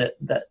feeling that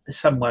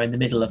somewhere in the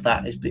middle of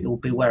that will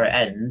be where it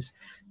ends.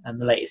 And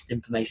the latest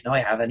information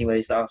I have anyway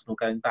is that Arsenal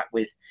going back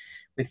with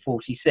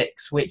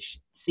 46, which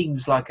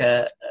seems like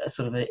a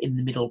sort of a in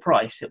the middle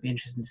price. It'll be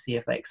interesting to see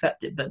if they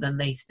accept it. But then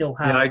they still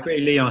have. Yeah, I agree.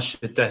 Lyon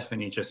should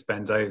definitely just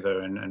bend over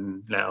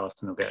and let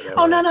Arsenal get there.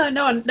 Oh no,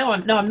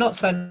 I'm not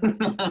saying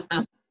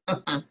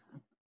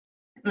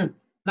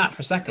that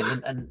for a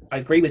second, and I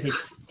agree with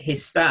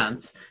his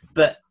stance.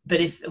 But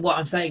if what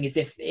I'm saying is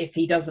if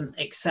he doesn't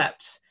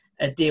accept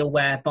a deal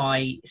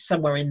whereby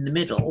somewhere in the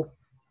middle,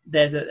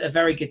 there's a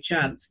very good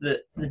chance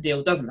that the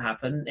deal doesn't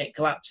happen, it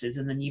collapses,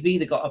 and then you've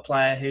either got a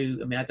player who,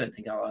 I mean, I don't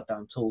think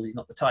down tools. He's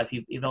not the type.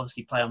 You'd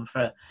obviously play on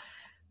for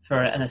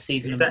a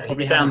season.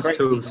 He's down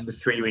tools for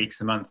 3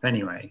 weeks a month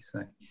anyway,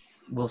 so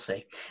we'll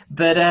see.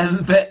 But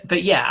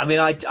yeah, I mean,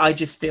 I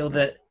just feel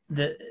that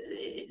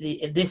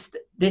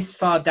this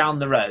far down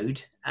the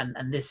road,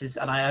 and this is,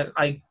 and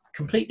I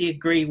completely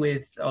agree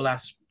with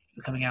Olas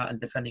coming out and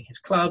defending his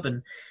club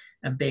and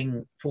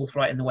being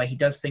forthright in the way he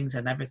does things,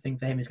 and everything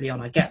for him is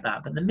Lyon. I get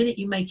that, but the minute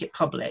you make it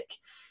public,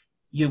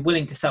 you're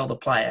willing to sell the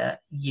player,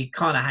 you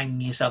kind of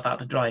hang yourself out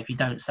to dry if you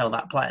don't sell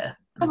that player.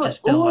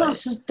 All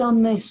us has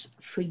done this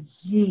for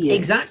years.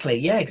 Exactly,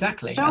 yeah,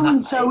 exactly.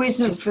 So-and-so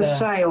isn't for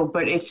sale,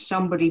 but if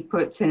somebody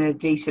puts in a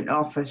decent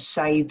offer,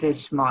 say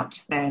this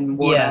much, then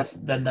whatever. Yes,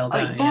 then they'll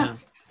go,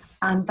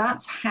 And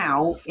that's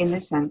how, in a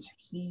sense,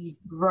 he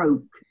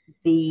broke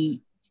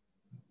the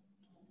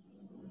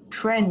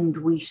trend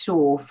we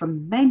saw for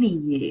many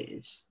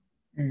years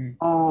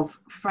of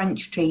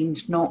French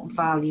teams not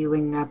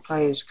valuing their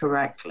players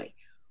correctly.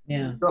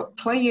 Yeah. You've got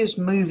players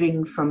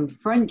moving from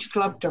French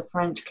club to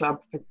French club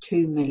for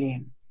 2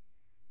 million.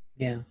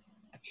 Yeah.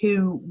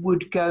 Who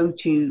would go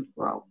to,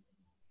 well,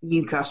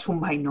 Newcastle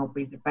may not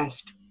be the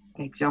best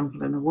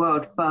example in the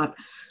world, but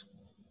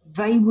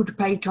they would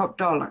pay top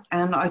dollar.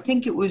 And I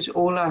think it was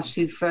all us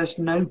who first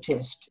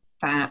noticed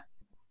that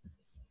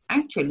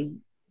actually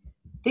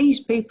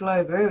these people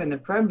over here in the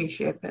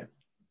Premiership are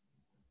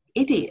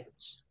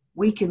idiots.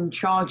 We can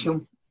charge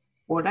them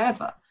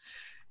whatever.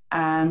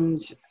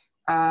 And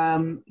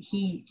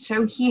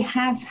he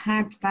has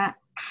had that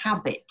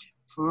habit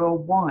for a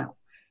while.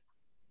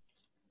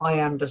 I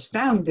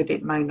understand that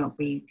it may not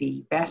be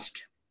the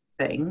best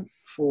thing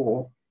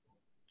for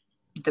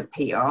the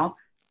PR,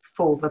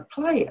 for the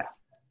player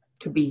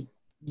to be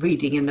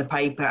reading in the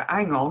paper,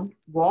 hang on,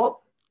 what?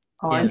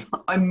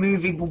 I'm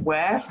moving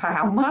where, for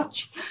how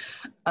much?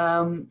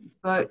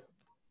 But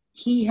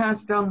he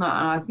has done that,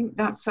 and I think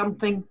that's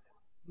something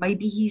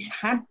maybe he's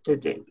had to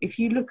do. If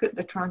you look at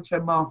the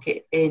transfer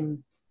market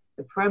in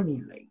the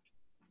Premier League,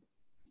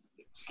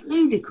 it's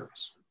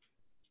ludicrous.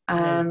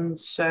 And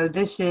so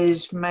this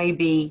is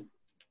maybe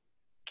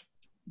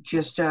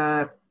just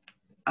a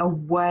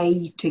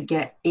way to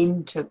get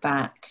into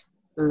that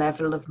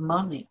level of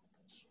money.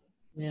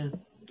 Yeah.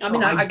 I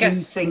mean, I guess...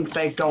 do think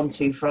they've gone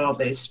too far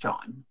this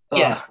time.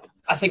 Yeah,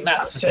 I think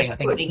that's the thing. I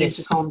think putting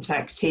into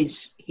context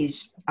his,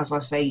 as I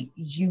say,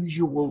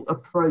 usual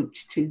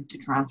approach to the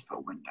transfer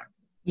window.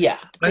 Yeah,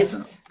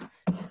 this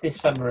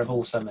summer of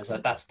all summers,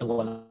 that's the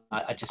one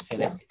I just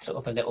feel it's sort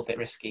of a little bit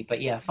risky.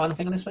 But yeah, final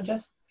thing on this one,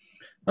 Jez?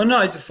 Oh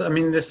no,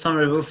 this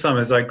summer of all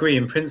summers, I agree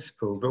in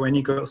principle. But when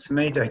you got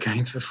Semedo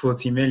going for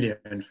 40 million,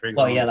 for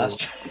example, well, yeah, that's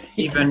true.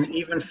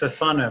 even for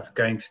Fana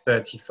going for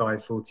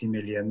 35, 40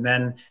 million,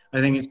 then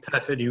I think it's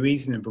perfectly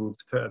reasonable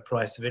to put a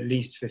price of at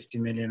least 50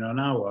 million on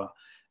Aouar.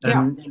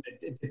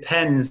 It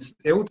depends.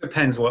 It all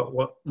depends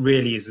what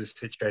really is the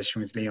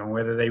situation with Lyon,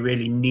 whether they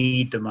really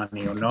need the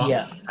money or not,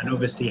 and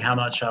obviously how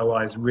much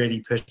Aouar is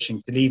really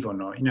pushing to leave or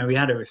not. You know, we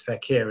had it with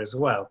Fekir as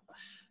well.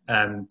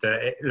 That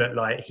it looked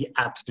like he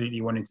absolutely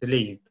wanted to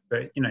leave,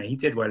 but you know he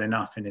did well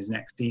enough in his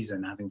next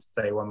season, having to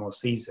stay one more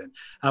season.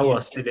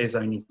 Aouar still is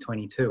only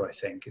 22, I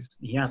think.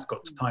 He has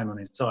got time on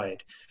his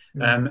side,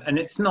 and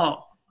it's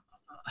not.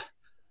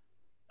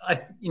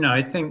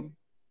 I think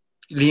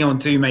Lyon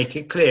do make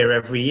it clear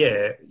every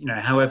year. You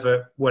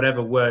know,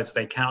 whatever words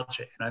they couch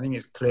it, and I think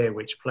it's clear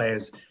which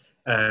players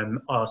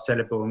are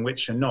sellable and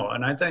which are not.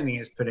 And I don't think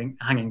it's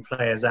hanging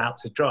players out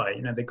to dry.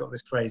 You know, they've got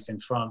this phrase in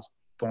France,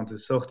 bon de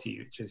sortie,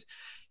 which is,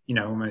 you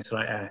know, almost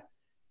like I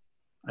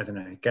don't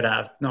know,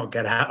 not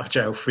get out of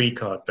jail free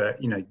card,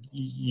 but you know,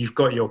 you've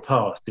got your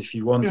past if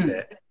you want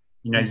it.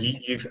 You know,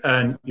 you've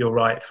earned your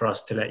right for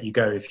us to let you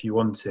go if you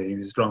want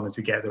to, as long as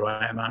we get the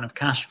right amount of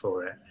cash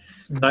for it.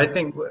 So I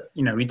think,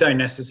 you know, we don't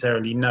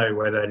necessarily know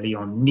whether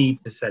Lyon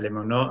need to sell him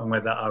or not, and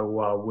whether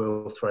Aouar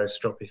will throw a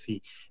strop if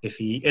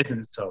he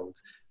isn't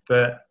sold.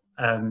 But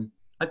I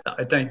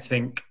don't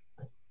think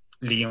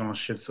Lyon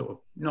should sort of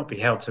not be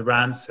held to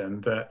ransom,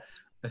 but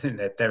I think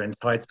that they're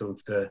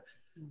entitled to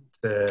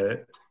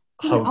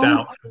hold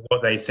out for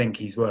what they think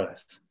he's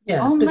worth.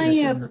 Yeah,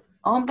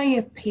 aren't they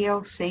a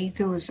PLC?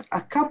 There was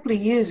a couple of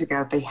years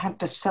ago they had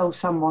to sell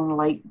someone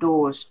late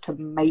doors to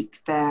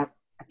make their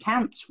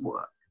accounts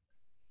work.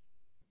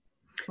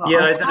 Well, yeah,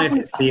 I don't know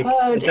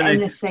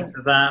if it's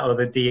that or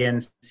the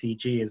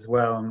DNCG as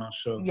well. I'm not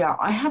sure. Yeah,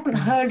 I haven't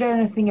heard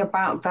anything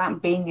about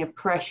that being a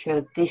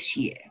pressure this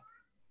year.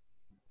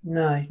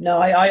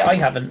 No, I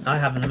haven't.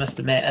 I must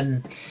admit.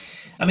 And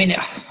I mean,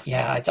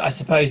 yeah, I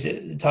suppose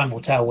time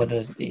will tell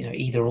whether, you know,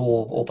 either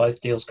or both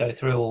deals go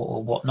through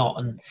or whatnot,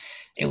 and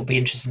it will be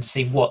interesting to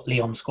see what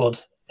Lyon's squad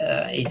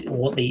is,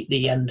 what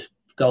the end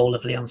goal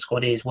of Lyon's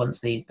squad is once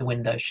the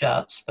window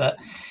shuts. But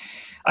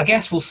I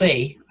guess we'll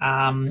see.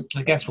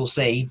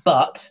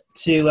 But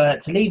to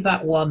leave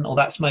that one or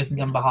that smoking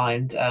gun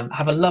behind,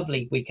 have a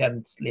lovely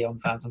weekend, Lyon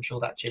fans. I'm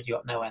sure that cheered you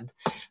up no end.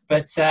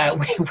 But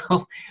we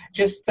will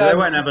just. They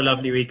won't have a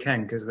lovely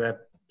weekend because they're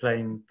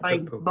playing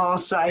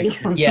Marseille.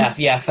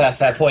 yeah,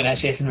 fair point.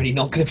 Actually, it's really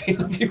not going to be a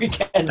lovely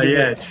weekend.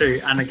 Yeah, true.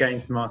 And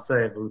against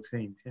Marseille of all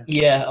teams.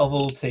 Yeah, of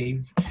all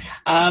teams.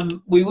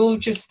 We will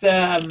just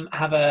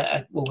have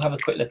a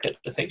quick look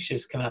at the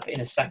fixtures coming up in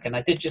a second.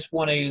 I did just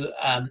want to.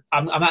 I'm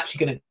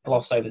actually going to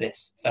gloss over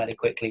this fairly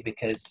quickly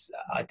because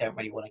I don't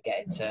really want to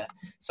get into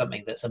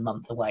something that's a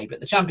month away. But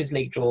the Champions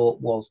League draw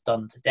was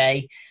done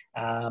today,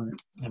 and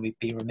we'd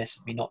be remiss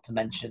of me not to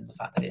mention the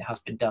fact that it has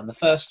been done. The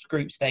first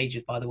group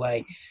stages, by the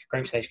way,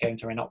 group stage stage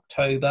games are in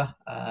October.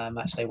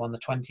 Match day 1, the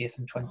 20th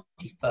and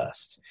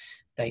 21st.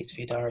 Dates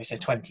for your diary, so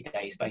 20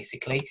 days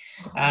basically.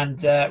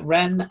 And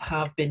Rennes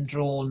have been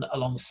drawn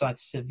alongside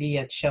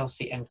Sevilla,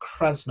 Chelsea and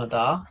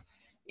Krasnodar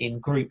in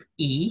Group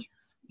E.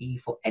 E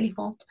for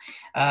elephant.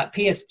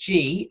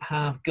 PSG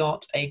have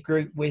got a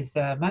group with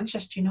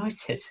Manchester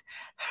United.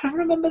 I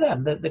remember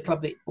them, the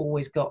club that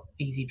always got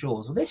easy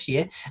draws. Well, this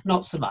year,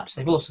 not so much.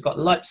 They've also got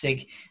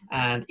Leipzig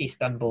and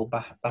Istanbul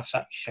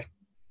Başakşehir.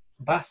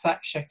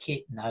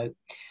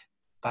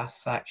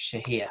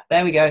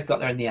 There we go. Got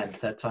there in the end.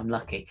 Third time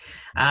lucky.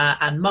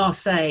 And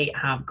Marseille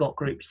have got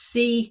Group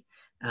C.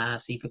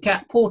 C for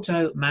Cat,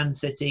 Porto, Man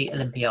City,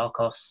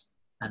 Olympiacos,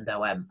 and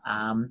OM.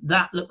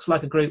 That looks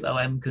like a group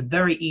OM could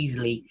very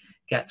easily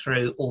get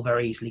through, or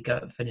very easily go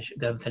and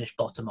finish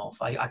bottom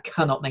off. I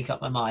cannot make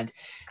up my mind.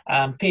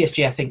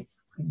 PSG, I think,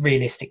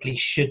 realistically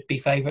should be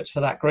favourites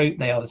for that group.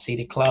 They are the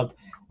seeded club.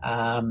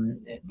 I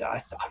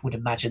would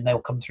imagine they'll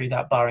come through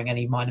that, barring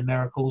any minor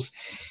miracles.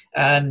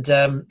 And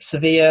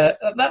Sevilla,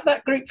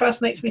 that group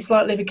fascinates me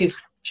slightly because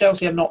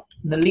Chelsea I'm not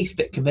the least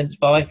bit convinced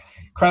by.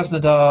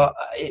 Krasnodar,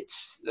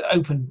 it's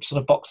open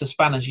sort of box of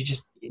spanners. You're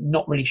just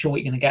not really sure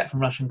what you're going to get from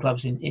Russian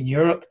clubs in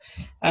Europe.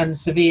 And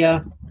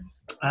Sevilla,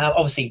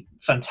 obviously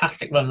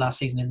fantastic run last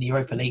season in the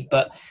Europa League,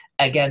 but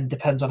again,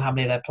 depends on how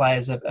many of their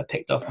players are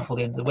picked off before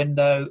the end of the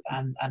window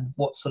and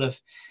what sort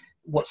of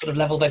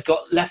level they've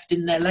got left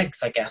in their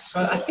legs, I guess. So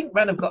I think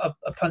Rennes have got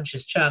a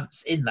puncher's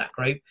chance in that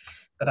group,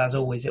 but as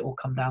always, it will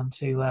come down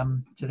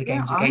to the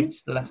games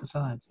against the lesser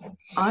sides.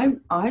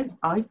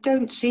 I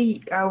don't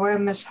see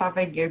OM as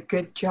having a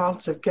good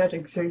chance of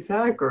getting through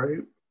their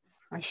group.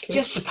 It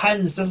just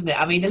depends, doesn't it?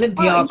 I mean,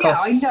 Olympiacos... yeah,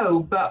 I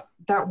know, but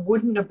that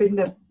wouldn't have been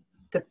the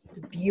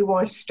view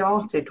I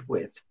started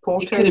with.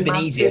 Porto, it could have been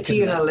Man easier,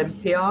 City and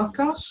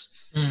Olympiacos.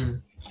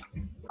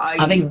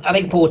 I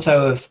think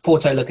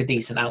Porto look a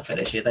decent outfit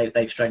this year.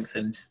 They've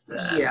strengthened.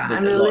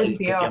 And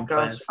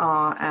Olympiacos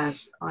are,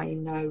 as I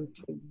know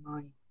to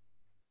my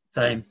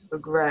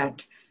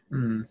regret,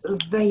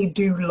 they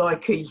do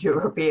like a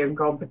European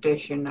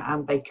competition,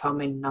 and they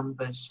come in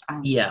numbers.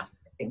 And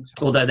things.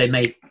 Although they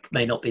may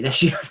not be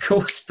this year, of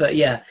course, but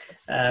they're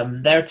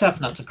a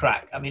tough nut to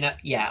crack. I mean,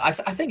 I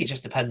think it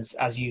just depends,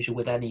 as usual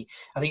with any.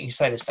 I think you can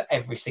say this for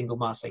every single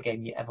Marseille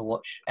game you ever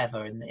watch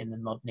ever in the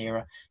modern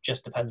era.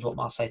 Just depends what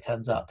Marseille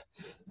turns up.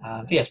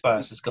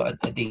 Villas-Boas has got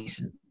a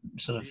decent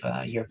sort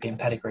of European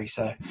pedigree,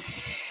 so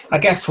I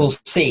guess we'll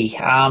see.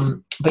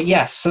 But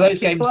yes, so those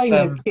games. Playing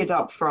a kid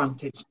up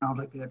front, it's not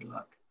a good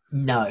look.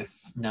 No.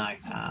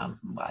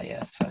 Well,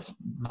 yes, that's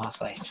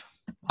Marseille.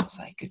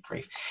 Good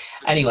grief.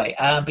 Anyway,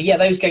 but yeah,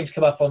 those games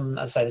come up on,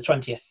 as I say, the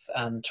 20th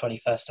and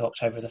 21st of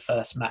October, the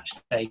first match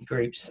day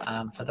groups.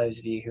 For those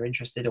of you who are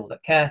interested or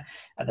that care,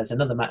 and there's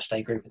another match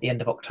day group at the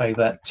end of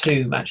October,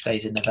 2 match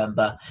days in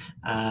November,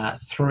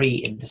 3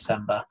 in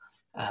December,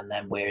 and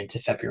then we're into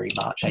February,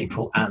 March,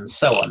 April, and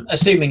so on.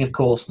 Assuming, of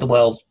course, the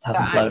world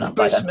hasn't blown up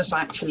by then. Christmas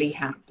actually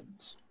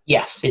happens.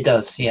 Yes, it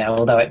does. Yeah,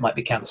 although it might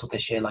be cancelled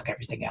this year, like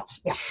everything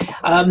else.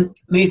 Yeah.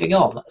 Moving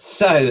on.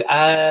 So,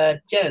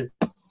 Jez,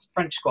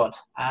 French squad.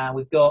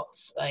 We've got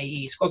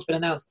a squad's been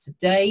announced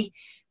today.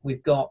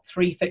 We've got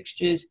 3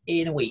 fixtures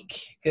in a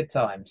week. Good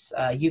times.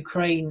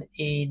 Ukraine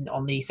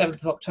on the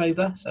 7th of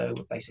October. So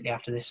basically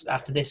after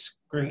this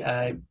group,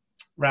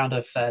 round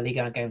of Ligue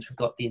 1 games, we've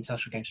got the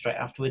international game straight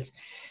afterwards.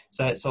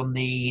 So it's on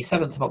the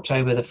 7th of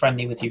October, the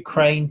friendly with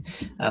Ukraine.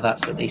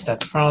 That's at the Stade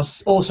de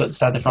France. Also at the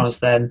Stade de France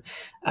then,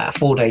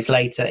 4 days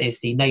later, is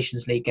the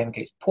Nations League game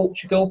against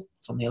Portugal.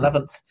 It's on the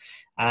 11th.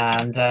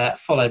 And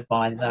followed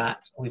by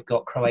that, we've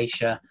got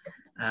Croatia.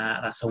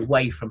 That's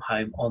away from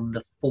home on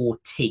the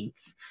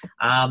 14th.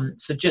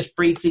 So just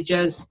briefly,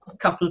 Jez, a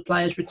couple of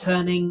players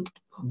returning.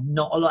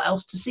 Not a lot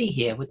else to see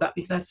here. Would that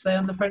be fair to say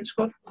on the French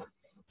squad?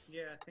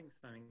 Yeah, I think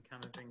so. I mean,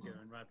 Camavinga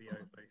and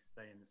Rabiot both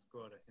stay in the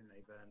squad. I think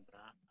they've earned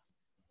that.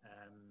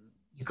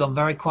 You've gone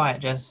very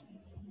quiet, Jez.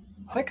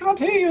 I can't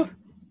hear you.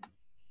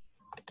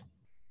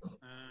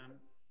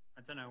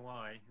 I don't know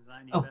why. Is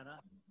that any better?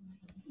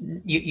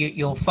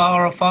 You're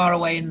far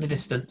away in the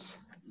distance.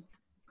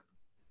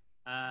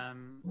 I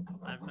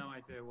have no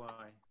idea why.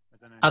 I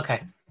don't know.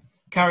 Okay,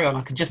 carry on.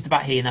 I can just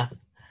about hear you now.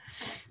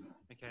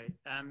 Okay.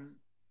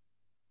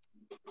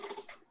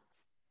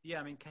 Yeah,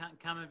 I mean,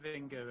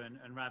 Camavinga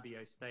and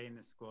Rabiot stay in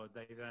the squad.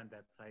 They've earned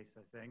their place,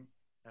 I think.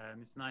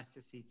 It's nice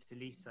to see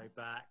Tolisso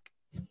back.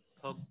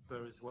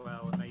 Pogba as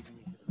well,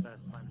 amazingly for the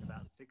first time in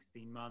about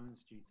 16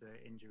 months due to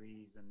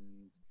injuries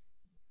and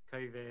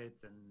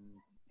COVID and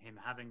him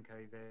having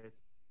COVID.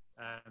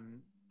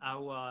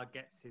 Aouar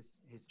gets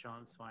his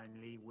chance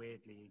finally,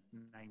 weirdly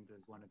named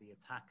as one of the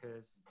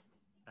attackers.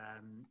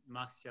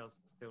 Martial's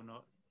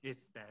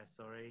is there.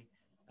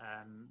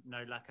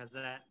 No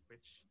Lacazette,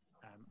 which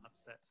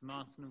upsets some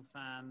Arsenal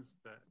fans,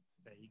 but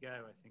there you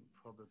go. I think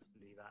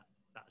probably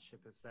that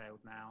ship has sailed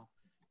now.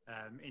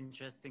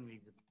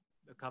 Interestingly,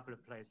 a couple of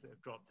players that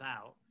have dropped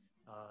out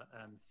are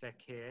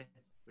Fekir,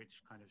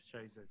 which kind of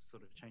shows a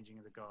sort of changing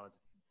of the guard,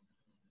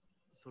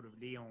 sort of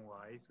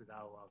Lyon-wise, with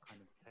Aouar kind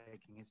of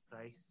taking his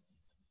place.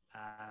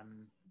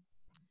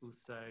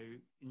 Also,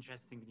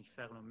 interestingly,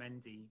 Ferland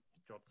Mendy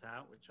dropped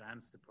out, which I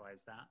am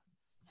surprised at.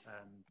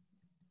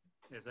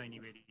 There's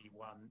only really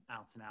one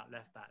out-and-out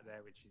left-back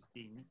there, which is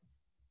Dean.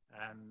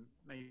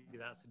 Maybe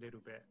that's a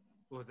little bit...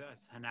 Well,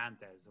 that's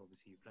Hernandez,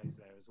 obviously, who plays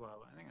there as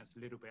well. I think that's a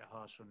little bit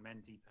harsh on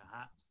Mendy,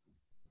 perhaps.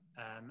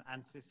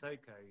 And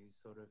Sissoko, who's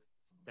sort of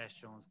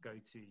Deschamps'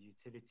 go-to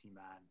utility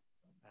man.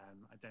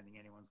 I don't think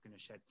anyone's going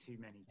to shed too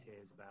many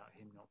tears about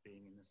him not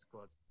being in the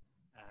squad.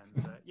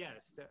 But yeah,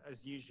 it's,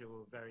 as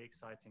usual, very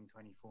exciting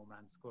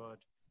 24-man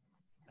squad.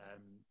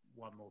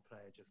 One more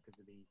player just because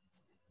of the...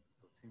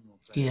 Two more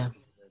players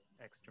because of the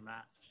extra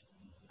match.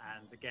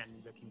 And again,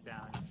 looking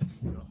down,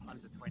 you've got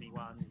under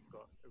 21, you've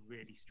got a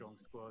really strong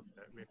squad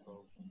that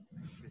Ripoll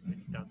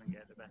consistently doesn't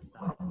get the best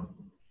out of.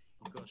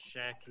 You've got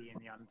Cherki in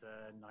the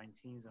under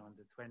 19s and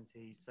under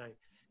 20s. So,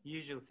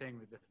 usual thing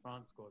with the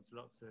France squads,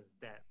 lots of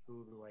depth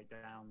all the way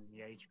down in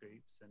the age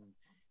groups, and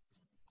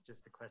it's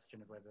just a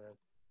question of whether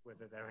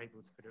they're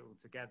able to put it all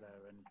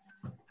together and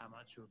how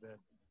much all the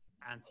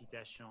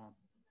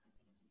anti-Deschamps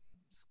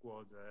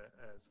squads are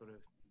sort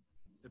of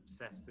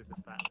obsessed with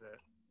the fact that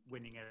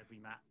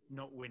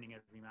not winning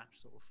every match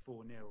sort of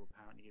 4-0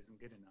 apparently isn't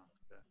good enough.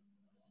 But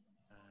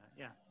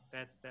yeah,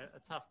 they're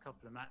a tough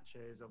couple of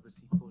matches.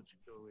 Obviously,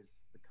 Portugal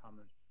has become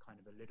kind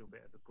of a little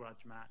bit of a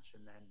grudge match,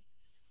 and then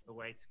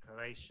away to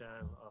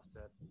Croatia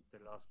after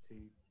the last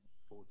 2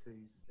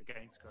 4-2s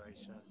against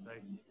Croatia. So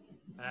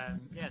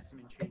yeah, some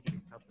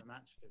intriguing couple of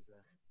matches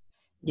there.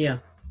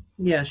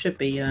 Yeah, should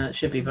be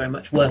very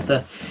much worth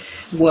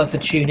a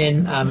tune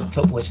in.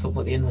 Football is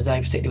football at the end of the day,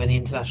 particularly when the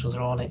internationals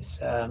are on. It's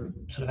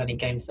sort of any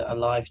games that are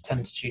live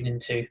tend to tune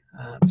into,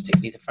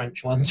 particularly the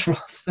French ones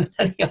rather than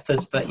any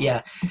others. But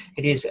yeah,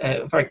 it is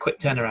a very quick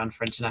turnaround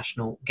for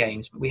international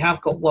games. But we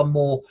have got one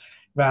more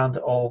round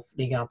of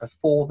Ligue 1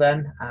 before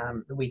then.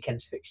 The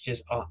weekend's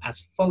fixtures are as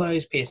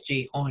follows.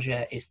 PSG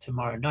Angers is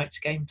tomorrow night's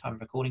game, time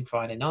of recording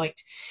Friday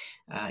night.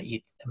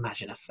 You'd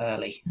imagine a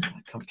fairly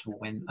comfortable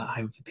win at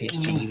home for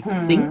PSG, you'd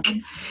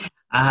think.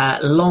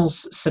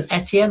 Lens St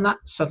Etienne, that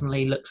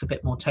suddenly looks a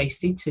bit more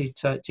tasty.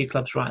 Two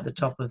clubs right at the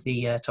top of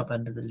the top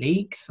end of the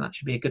league, so that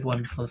should be a good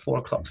one for the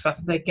 4:00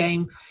 Saturday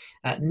game.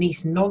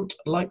 Nice Nantes,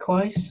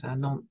 likewise.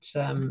 Nantes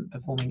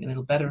performing a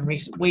little better in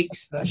recent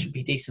weeks. That should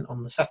be decent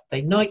on the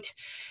Saturday night.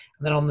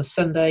 And then on the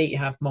Sunday, you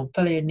have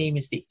Montpellier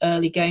Nîmes, the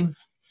early game.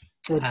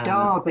 The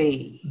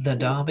derby. The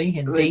derby,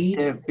 indeed.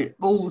 With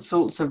all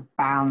sorts of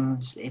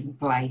bans in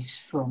place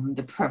from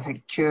the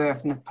prefecture,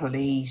 from the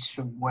police,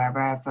 from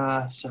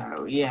wherever.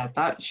 So, yeah,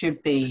 that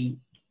should be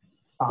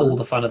fun. All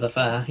the fun of the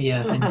fair,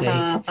 yeah,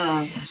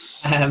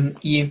 indeed.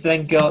 You've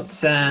then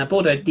got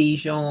Bordeaux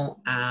Dijon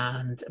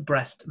and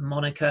Brest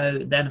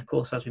Monaco. Then, of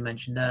course, as we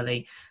mentioned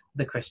earlier,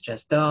 the Chris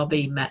Chess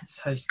derby, Metz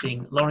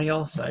hosting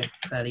Lorient, so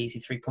fairly easy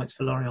 3 points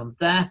for Lorient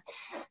there.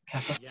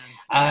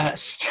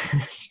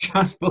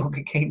 Strasbourg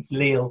against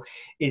Lille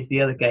is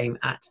the other game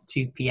at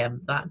 2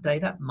 p.m. that day.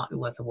 That might be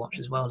worth a watch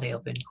as well. Lille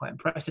have been quite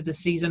impressive this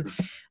season.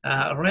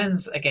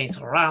 Rennes against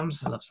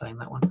Reims, I love saying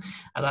that one.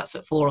 That's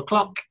at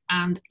 4:00.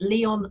 And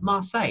Lyon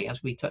Marseille,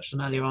 as we touched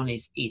on earlier on,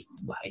 it is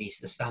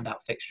the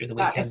standout fixture of the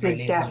weekend. That is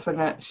a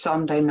definite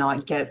Sunday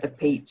night, get the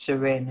pizza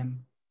in and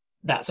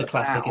that's a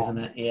classic, isn't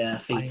it? Yeah,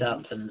 feet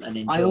up and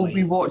enjoy. I will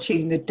be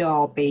watching the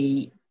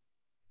derby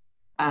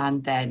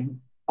and then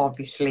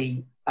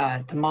obviously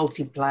the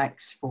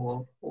multiplex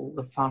for all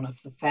the fun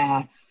of the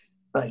fair.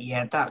 But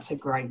yeah, that's a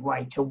great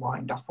way to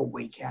wind off a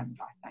weekend,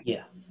 I think.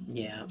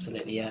 Yeah,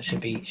 absolutely. Yeah, should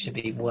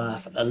be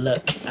worth a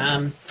look.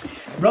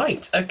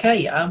 Right,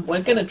 okay.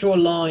 We're going to draw a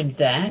line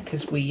there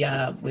because we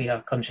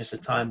are conscious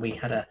of time. We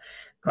had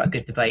quite a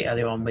good debate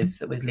earlier on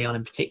with Leon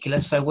in particular.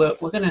 So we're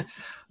going to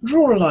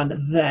draw a line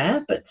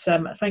there. But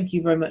thank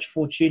you very much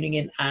for tuning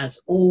in as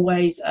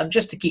always.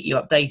 Just to keep you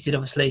updated,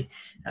 obviously,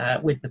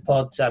 with the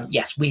pod.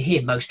 Yes, we're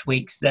here most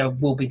weeks. There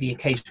will be the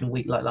occasional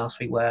week like last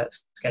week where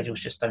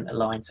schedules just don't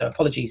align. So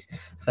apologies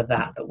for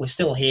that. But we're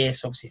still here.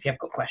 So obviously, if you have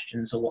got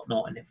questions or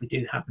whatnot, and if we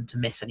do happen to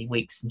miss any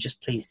weeks, then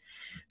just please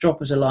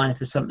drop us a line if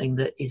there's something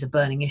that is a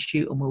burning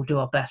issue, and we'll do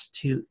our best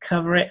to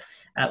cover it.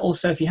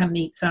 Also, if you have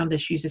any sound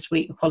issues this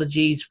week,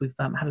 apologies. We've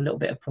had a little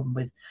bit of problem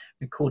with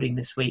recording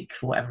this week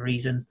for whatever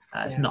reason.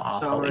 It's not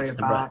our fault.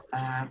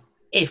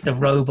 It's the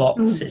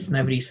robots. It's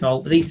nobody's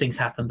fault. But these things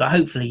happen. But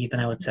hopefully you've been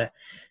able to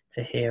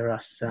hear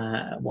us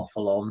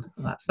waffle on.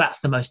 That's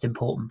the most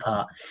important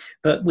part.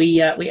 But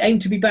we aim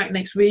to be back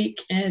next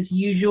week as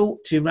usual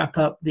to wrap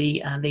up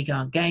the Ligue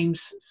 1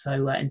 games.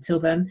 So until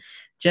then,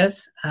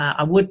 Jez,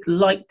 I would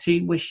like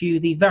to wish you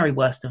the very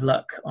worst of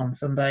luck on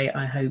Sunday.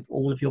 I hope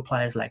all of your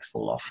players' legs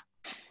fall off.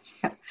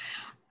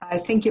 I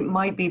think it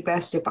might be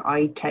best if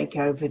I take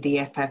over the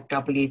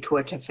FFW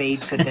Twitter feed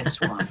for this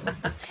one.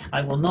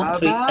 I will not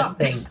tweet a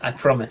thing, I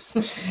promise.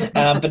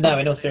 But no,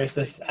 in all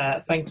seriousness,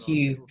 thank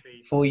you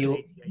for your...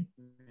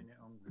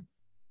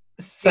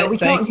 We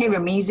can't hear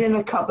him. He's in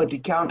a cupboard. We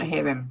can't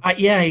hear him.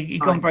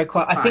 He's gone very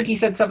quiet. I think he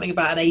said something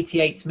about an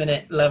 88th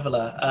minute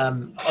leveller.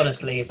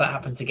 Honestly, if that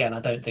happens again, I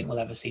don't think we'll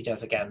ever see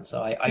Jez again.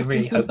 So I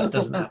really hope that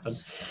doesn't happen.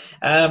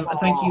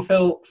 Thank you,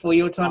 Phil, for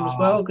your time as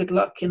well. Good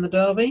luck in the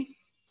derby.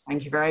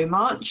 Thank you very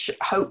much.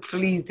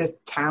 Hopefully the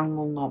town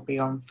will not be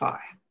on fire.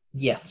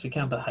 Yes, we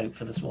can but hope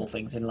for the small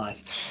things in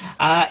life.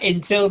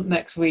 Until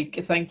next week,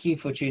 thank you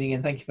for tuning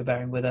in. Thank you for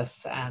bearing with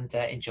us, and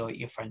enjoy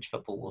your French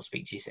football. We'll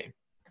speak to you soon.